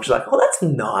to mum. She's like, oh, that's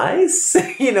nice, and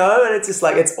it's just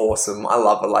like, it's awesome. I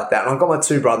love it like that. And I've got my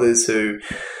two brothers who,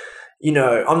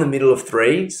 I'm the middle of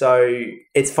three. So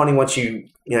it's funny once you,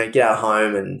 get out of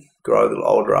home and grow a little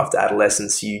older after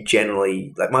adolescence, you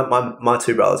generally, like my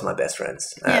two brothers are my best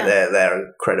friends. They're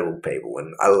incredible people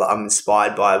and I'm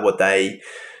inspired by what they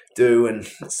do. And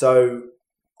so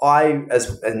I,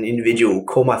 as an individual,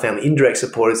 call my family indirect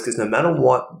supporters because no matter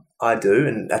what I do,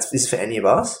 and this is for any of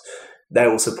us, they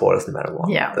will support us no matter what.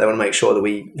 Yeah. They want to make sure that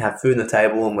we have food on the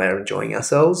table and we're enjoying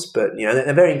ourselves. But,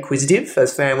 they're very inquisitive,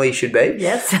 as family should be.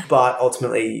 Yes. But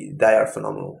ultimately, they are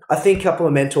phenomenal. I think a couple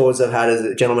of mentors I've had is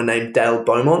a gentleman named Dale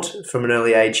Beaumont. From an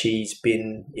early age, he's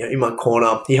been in my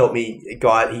corner. He helped me he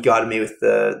guided me with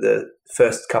the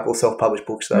first couple of self-published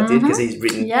books that I did because he's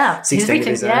written 16 of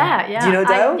his own. Yeah. Do you know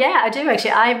Dale? I do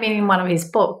actually. I've been in one of his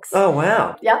books. Oh,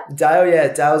 wow. Yeah.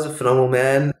 Dale's a phenomenal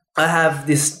man. I have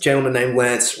this gentleman named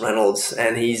Lance Reynolds,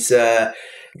 and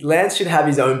Lance should have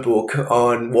his own book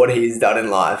on what he's done in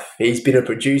life. He's been a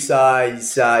producer.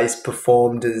 He's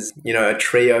performed as, a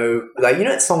trio. Like,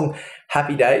 that song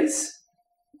Happy Days?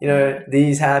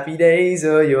 These happy days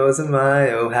are yours and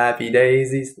mine. Oh, happy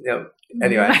days.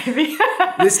 Anyway,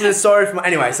 listeners, sorry for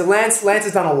anyway. So Lance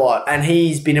has done a lot, and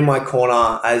he's been in my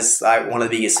corner as like one of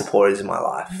the biggest supporters in my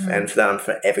life, and for that I'm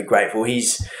forever grateful.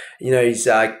 He's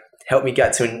helped me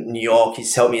get to New York.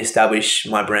 He's helped me establish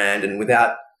my brand, and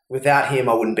without him,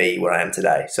 I wouldn't be where I am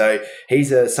today. So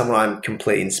he's someone I'm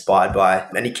completely inspired by,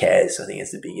 and he cares. I think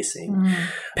it's the biggest thing.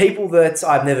 People that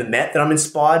I've never met that I'm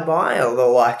inspired by are the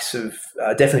likes of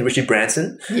definitely Richard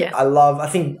Branson. Yeah. I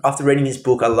think after reading his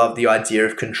book, I love the idea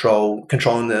of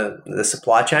controlling the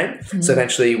supply chain. So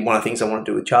eventually one of the things I want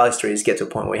to do with Charlie Street is get to a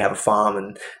point where we have a farm,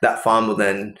 and that farm will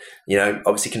then,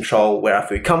 obviously control where our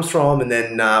food comes from, and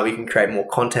then we can create more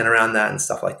content around that and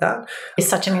stuff like that. He's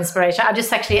such an inspiration. I just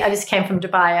came from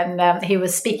Dubai, and he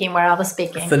was speaking where I was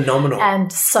speaking. Phenomenal.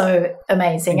 And so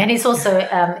amazing. And he's also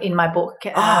in my book.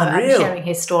 Really? I'm sharing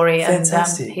his story.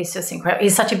 Fantastic. And he's just incredible.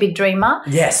 He's such a big dreamer.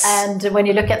 Yes. And when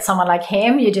you look at someone like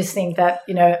him, you just think that,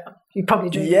 you probably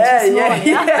dream too small.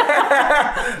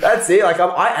 Yeah. That's it. Like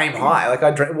I aim high. Like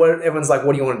everyone's like,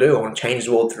 what do you want to do? I want to change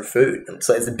the world through food. And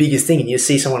so it's the biggest thing. And you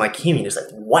see someone like him, you're just like,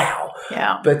 wow.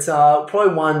 Yeah. But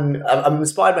probably one, I'm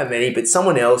inspired by many, but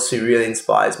someone else who really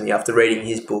inspires me after reading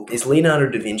his book is Leonardo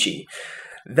da Vinci.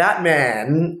 That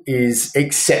man is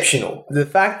exceptional. The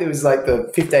fact that it was like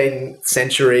the 15th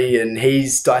century and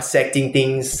he's dissecting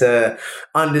things to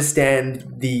understand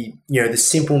the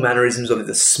simple mannerisms of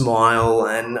the smile.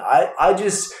 And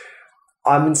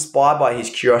I'm inspired by his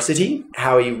curiosity,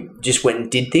 how he just went and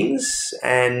did things.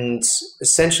 And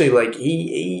essentially like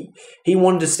he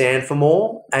wanted to stand for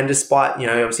more. And despite,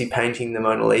 obviously painting the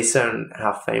Mona Lisa and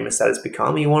how famous that has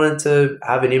become, he wanted to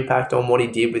have an impact on what he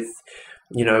did with,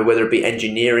 whether it be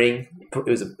engineering, it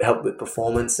was help with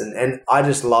performance, and I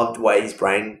just loved the way his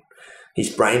brain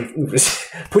was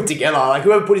put together. Like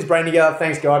whoever put his brain together,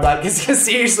 thanks God. Like because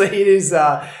seriously, it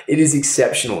is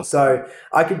exceptional. So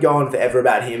I could go on forever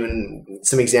about him and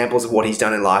some examples of what he's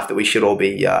done in life that we should all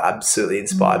be absolutely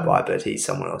inspired by. But he's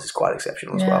someone else who's quite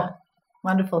exceptional as well.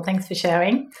 Wonderful. Thanks for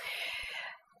sharing.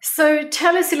 So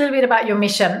tell us a little bit about your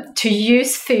mission to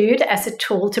use food as a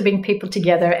tool to bring people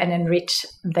together and enrich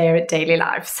their daily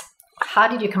lives. How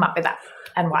did you come up with that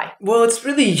and why? Well,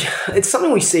 it's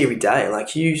something we see every day.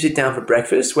 Like you sit down for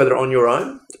breakfast, whether on your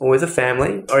own or with a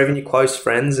family or even your close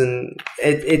friends. And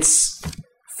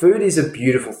food is a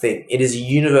beautiful thing. It is a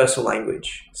universal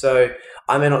language. So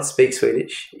I may not speak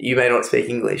Swedish, you may not speak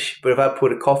English, but if I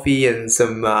put a coffee and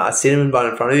some cinnamon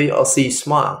bun in front of you, I'll see you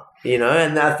smile.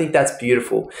 And I think that's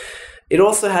beautiful. It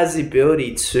also has the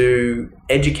ability to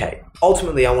educate.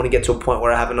 Ultimately, I want to get to a point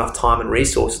where I have enough time and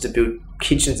resources to build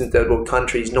kitchens in third world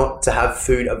countries, not to have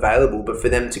food available, but for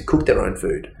them to cook their own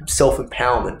food.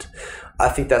 Self-empowerment. I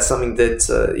think that's something that,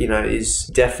 is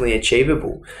definitely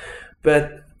achievable.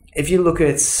 But if you look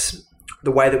at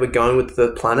the way that we're going with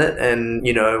the planet and,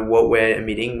 what we're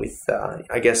emitting with,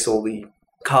 I guess, all the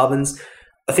carbons,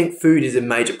 I think food is a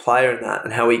major player in that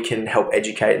and how we can help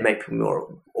educate and make people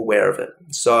more aware of it.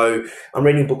 So I'm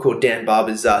reading a book called Dan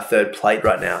Barber's Third Plate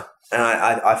right now. And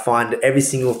I find every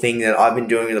single thing that I've been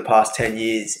doing in the past 10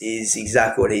 years is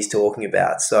exactly what he's talking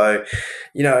about. So,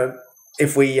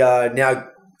 if we are now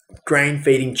grain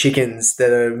feeding chickens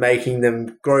that are making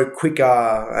them grow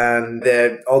quicker and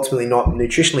they're ultimately not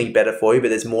nutritionally better for you, but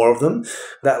there's more of them,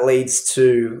 that leads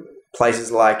to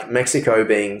places like Mexico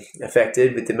being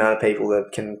affected with the amount of people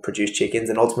that can produce chickens,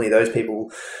 and ultimately those people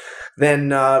then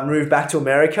move back to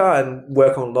America and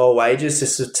work on lower wages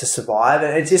to survive.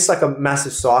 And it's just like a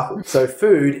massive cycle. So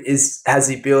food has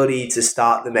the ability to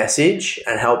start the message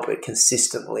and help it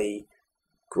consistently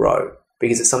grow,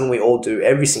 because it's something we all do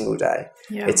every single day.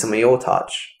 Yeah. It's something we all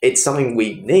touch. It's something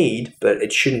we need, but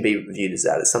it shouldn't be viewed as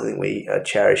that. It's something we are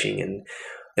cherishing.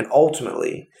 And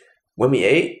ultimately, when we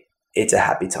eat, it's a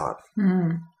happy time.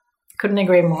 Couldn't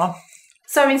agree more.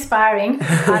 So inspiring.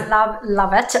 I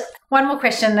love it. One more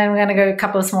question, then we're going to go a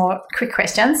couple of more quick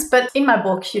questions. But in my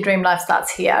book, Your Dream Life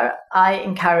Starts Here, I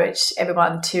encourage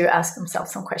everyone to ask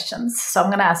themselves some questions. So I'm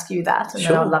going to ask you that, and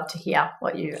then I'd love to hear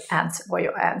what your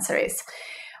answer is.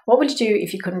 What would you do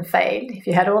if you couldn't fail? If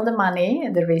you had all the money,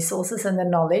 the resources and the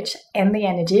knowledge and the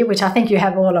energy, which I think you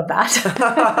have all of that.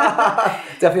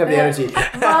 Definitely have the energy.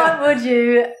 What would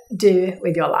you do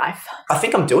with your life? I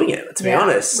think I'm doing it, to be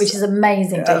honest. Which is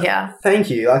amazing to hear.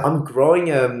 Thank you. I'm growing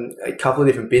a couple of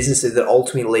different businesses that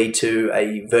ultimately lead to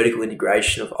a vertical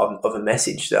integration of a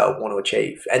message that I want to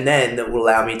achieve. And then that will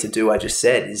allow me to do what I just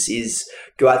said, is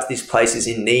go out to these places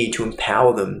in need to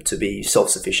empower them to be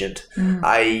self-sufficient.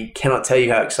 I cannot tell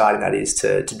you how exciting that is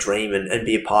to dream and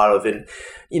be a part of. And,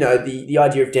 the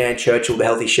idea of Dan Churchill, the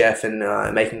healthy chef, and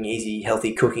making easy,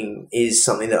 healthy cooking is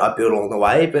something that I built along the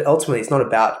way. But ultimately, it's not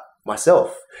about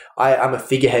myself. I'm a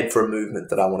figurehead for a movement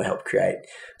that I want to help create.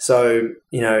 So,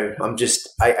 I'm just,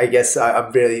 I guess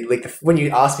I'm really, when you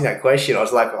asked me that question, I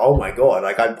was like, oh my God,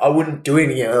 I wouldn't do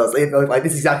anything else. Like,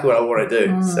 this is exactly what I want to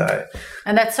do. So,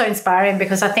 and that's so inspiring,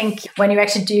 because I think when you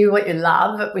actually do what you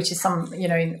love, which is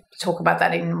talk about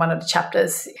that in one of the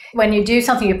chapters, when you do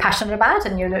something you're passionate about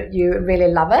and you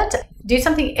really love it, do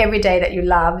something every day that you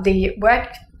love, the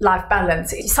work-life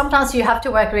balance. Sometimes you have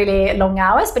to work really long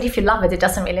hours, but if you love it, it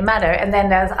doesn't really matter. And then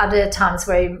there's other times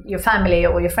where your family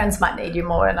or your friends might need you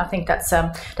more. And I think that's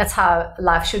how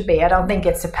life should be. I don't think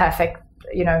it's a perfect,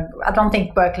 I don't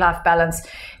think work-life balance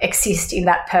exists in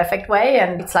that perfect way.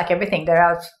 And it's like everything. There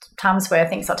are times where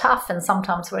things are tough and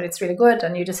sometimes where it's really good,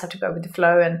 and you just have to go with the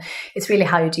flow, and it's really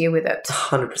how you deal with it.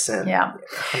 100%. Yeah.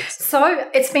 100%. So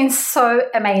it's been so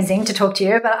amazing to talk to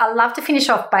you, but I'd love to finish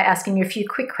off by asking you a few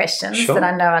quick questions that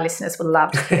I know our listeners will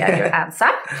love to hear your answer.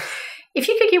 If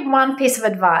you could give one piece of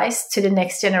advice to the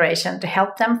next generation to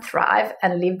help them thrive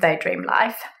and live their dream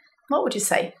life, what would you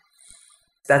say?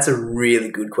 That's a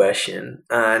really good question.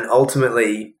 And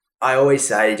ultimately, I always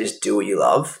say just do what you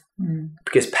love.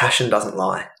 Because passion doesn't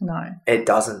lie. No. It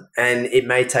doesn't. And it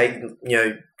may take,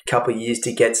 a couple of years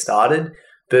to get started,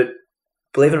 but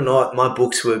believe it or not, my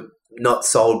books were not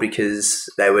sold because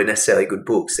they were necessarily good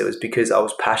books. It was because I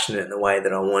was passionate in the way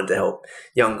that I wanted to help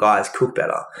young guys cook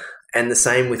better. And the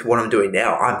same with what I'm doing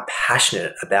now. I'm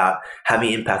passionate about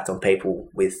having impact on people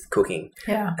with cooking.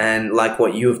 Yeah. And like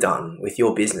what you have done with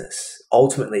your business,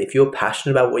 ultimately, if you're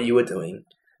passionate about what you are doing,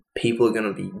 people are going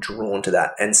to be drawn to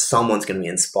that, and someone's going to be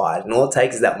inspired. And all it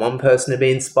takes is that one person to be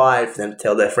inspired for them to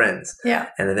tell their friends. Yeah.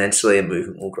 And eventually a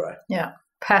movement will grow. Yeah.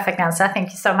 Perfect answer.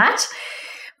 Thank you so much.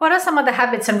 What are some of the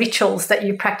habits and rituals that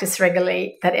you practice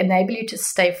regularly that enable you to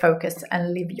stay focused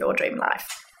and live your dream life?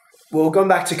 Well, going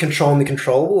back to controlling the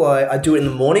controllable, I do it in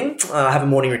the morning. I have a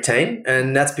morning routine,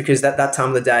 and that's because that time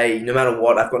of the day, no matter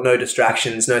what, I've got no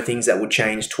distractions, no things that would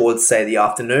change towards, say, the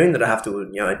afternoon that I have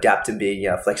to adapt and be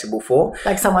flexible for.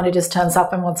 Like someone who just turns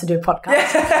up and wants to do a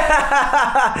podcast.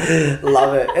 Yeah.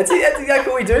 Love it. That's exactly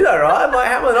what we do though, right? I'm like,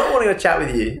 how am I not wanting to chat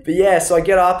with you? But yeah, so I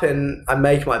get up and I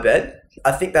make my bed.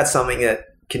 I think that's something that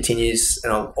continues,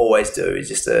 and I'll always do.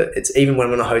 It's even when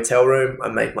I'm in a hotel room, I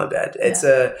make my bed. It's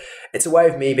a way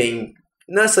of me being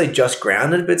not necessarily just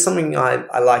grounded, but it's something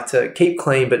I like to keep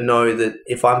clean, but know that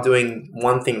if I'm doing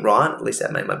one thing right, at least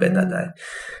I make my bed that day.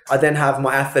 I then have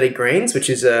my Athletic Greens, which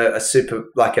is effectively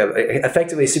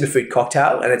a superfood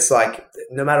cocktail, and it's like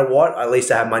no matter what, at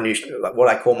least I have my what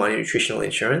I call my nutritional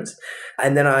insurance.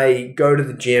 And then I go to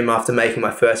the gym after making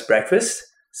my first breakfast.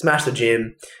 Smash the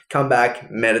gym, come back,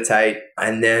 meditate,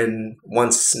 and then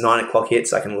once 9 o'clock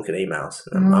hits, I can look at emails.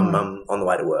 I'm on the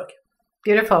way to work.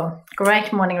 Beautiful.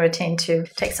 Great morning routine to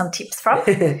take some tips from.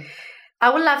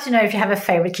 I would love to know if you have a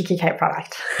favorite kikki.K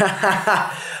product.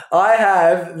 I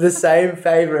have the same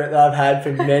favorite that I've had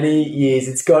for many years.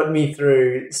 It's gotten me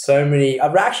through so many.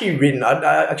 I've actually written,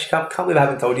 I actually can't believe I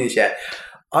haven't told you this yet.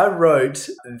 I wrote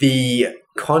the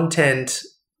content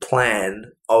plan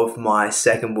of my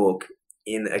second book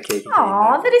in a kikki.K.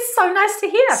 Oh, that is so nice to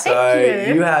hear. Thank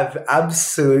you. You have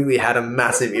absolutely had a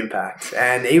massive impact.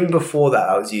 And even before that,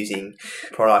 I was using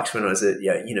products when I was at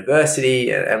university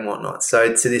and whatnot.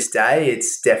 So to this day,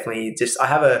 it's definitely just,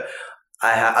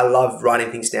 I love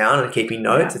writing things down and keeping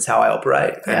notes. It's how I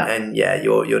operate. And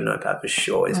your notepad for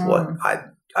sure is what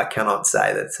I cannot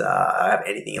say that I have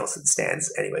anything else that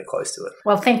stands anywhere close to it.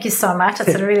 Well, thank you so much.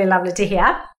 That's really lovely to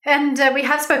hear. And we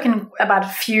have spoken about a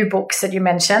few books that you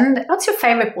mentioned. What's your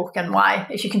favorite book and why,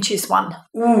 if you can choose one?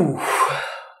 Ooh.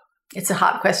 It's a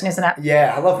hard question, isn't it?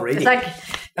 Yeah, I love reading. It's like,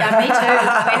 me too.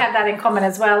 We have that in common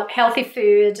as well. Healthy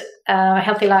food,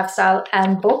 healthy lifestyle,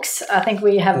 and books. I think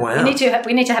we have. Wow. We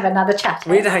need to have another chat.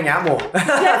 We need to hang out more.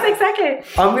 Yes, exactly.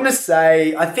 I'm going to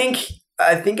say, I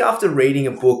think after reading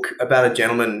a book about a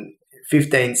gentleman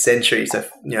 15th century, so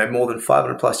more than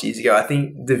 500 plus years ago, I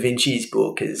think Da Vinci's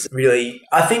book is really,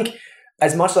 I think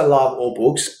as much as I love all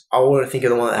books, I want to think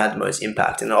of the one that had the most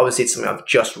impact. And obviously it's something I've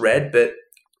just read, but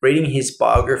reading his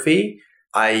biography,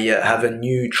 I have a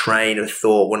new train of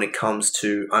thought when it comes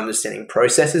to understanding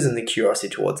processes and the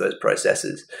curiosity towards those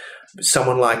processes.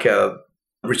 Someone like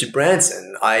Richard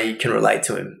Branson, I can relate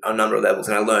to him on a number of levels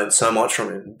and I learned so much from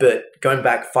him. But going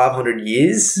back 500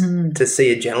 years to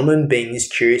see a gentleman being this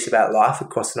curious about life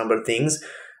across a number of things,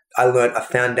 I learned a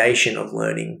foundation of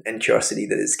learning and curiosity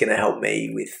that is going to help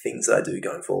me with things that I do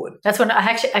going forward. That's one. I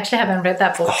actually haven't read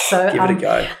that book. So give it a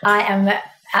go. I am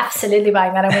absolutely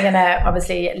buying that, and we're going to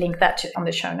obviously link that on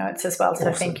the show notes as well. So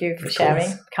awesome. Thank you for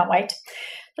sharing. Can't wait.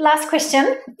 The last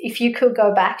question, if you could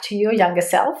go back to your younger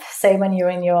self, say when you're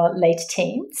in your late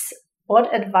teens,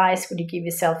 what advice would you give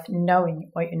yourself knowing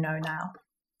what you know now?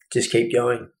 Just keep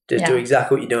going. Just do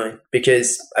exactly what you're doing.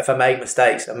 Because if I make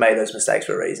mistakes, I made those mistakes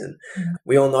for a reason. Mm-hmm.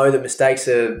 We all know that mistakes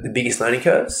are the biggest learning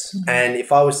curves. Mm-hmm. And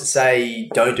if I was to say,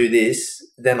 don't do this,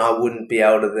 then I wouldn't be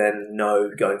able to then know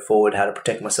going forward how to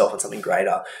protect myself on something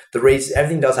greater.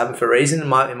 Everything does happen for a reason in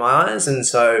my eyes. And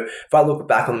so if I look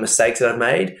back on the mistakes that I've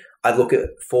made, I look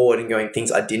forward and going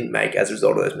things I didn't make as a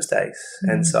result of those mistakes.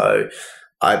 Mm-hmm. And so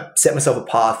I set myself a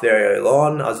path very early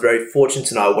on. I was very fortunate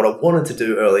to know what I wanted to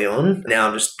do early on. Now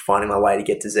I'm just finding my way to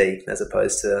get to Z as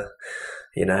opposed to,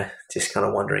 just kind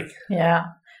of wondering. Yeah.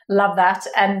 Love that.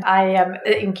 And I am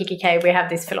in kikki.K, we have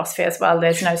this philosophy as well.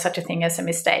 There's no such a thing as a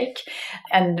mistake.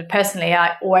 And personally,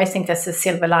 I always think there's a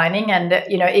silver lining. And,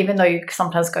 even though you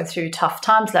sometimes go through tough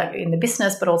times, like in the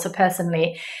business, but also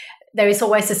personally, there is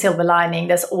always a silver lining.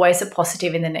 There's always a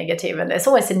positive in the negative, and there's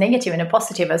always a negative and a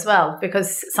positive as well,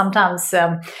 because sometimes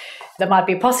there might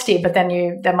be positive, but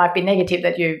then there might be negative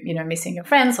that you're missing your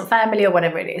friends or family or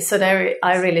whatever it is. So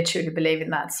I really truly believe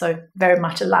in that. So very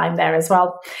much aligned there as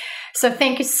well. So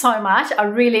thank you so much. I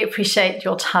really appreciate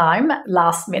your time.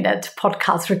 Last minute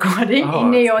podcast recording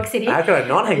in New York City. How can I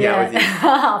not hang out with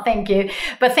you? Thank you.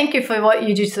 But thank you for what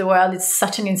you do to the world. It's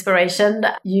such an inspiration.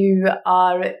 You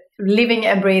are living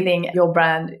and breathing your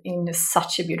brand in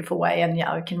such a beautiful way. And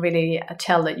I can really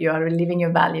tell that you are living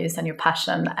your values and your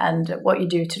passion, and what you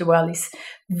do to the world is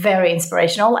very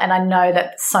inspirational. And I know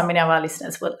that so many of our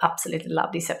listeners will absolutely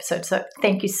love this episode. So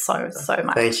thank you so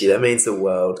much. Thank you. That means the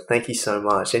world. Thank you so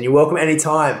much. And you're welcome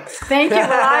anytime. Thank you.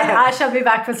 I shall be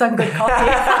back for some good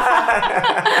coffee.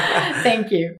 Thank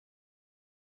you.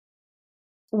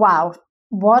 Wow.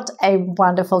 What a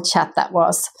wonderful chat that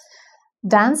was.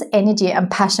 Dan's energy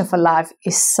and passion for life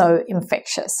is so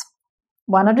infectious.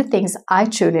 One of the things I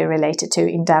truly related to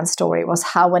in Dan's story was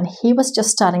how when he was just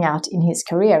starting out in his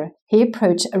career, he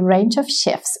approached a range of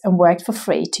chefs and worked for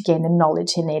free to gain the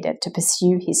knowledge he needed to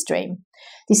pursue his dream.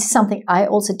 This is something I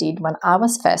also did when I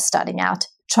was first starting out,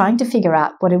 trying to figure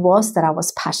out what it was that I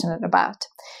was passionate about.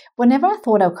 Whenever I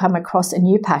thought I would come across a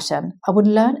new passion, I would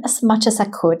learn as much as I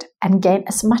could and gain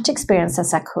as much experience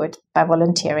as I could by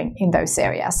volunteering in those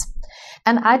areas.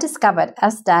 And I discovered,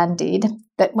 as Dan did,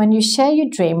 that when you share your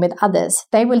dream with others,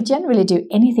 they will generally do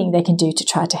anything they can do to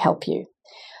try to help you.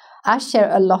 I share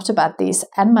a lot about this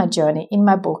and my journey in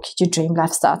my book, Your Dream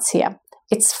Life Starts Here.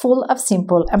 It's full of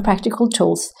simple and practical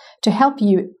tools to help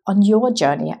you on your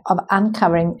journey of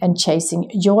uncovering and chasing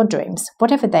your dreams,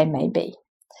 whatever they may be.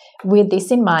 With this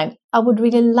in mind, I would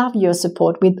really love your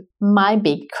support with my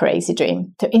big crazy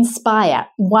dream to inspire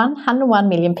 101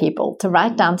 million people to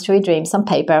write down 3 dreams on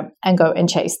paper and go and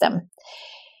chase them.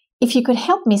 If you could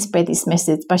help me spread this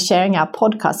message by sharing our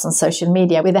podcast on social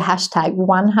media with the hashtag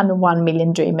 101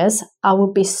 million dreamers, I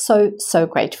would be so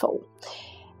grateful.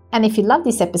 And if you love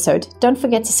this episode, don't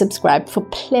forget to subscribe for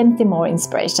plenty more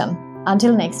inspiration.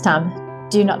 Until next time,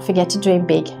 do not forget to dream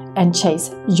big and chase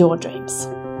your dreams.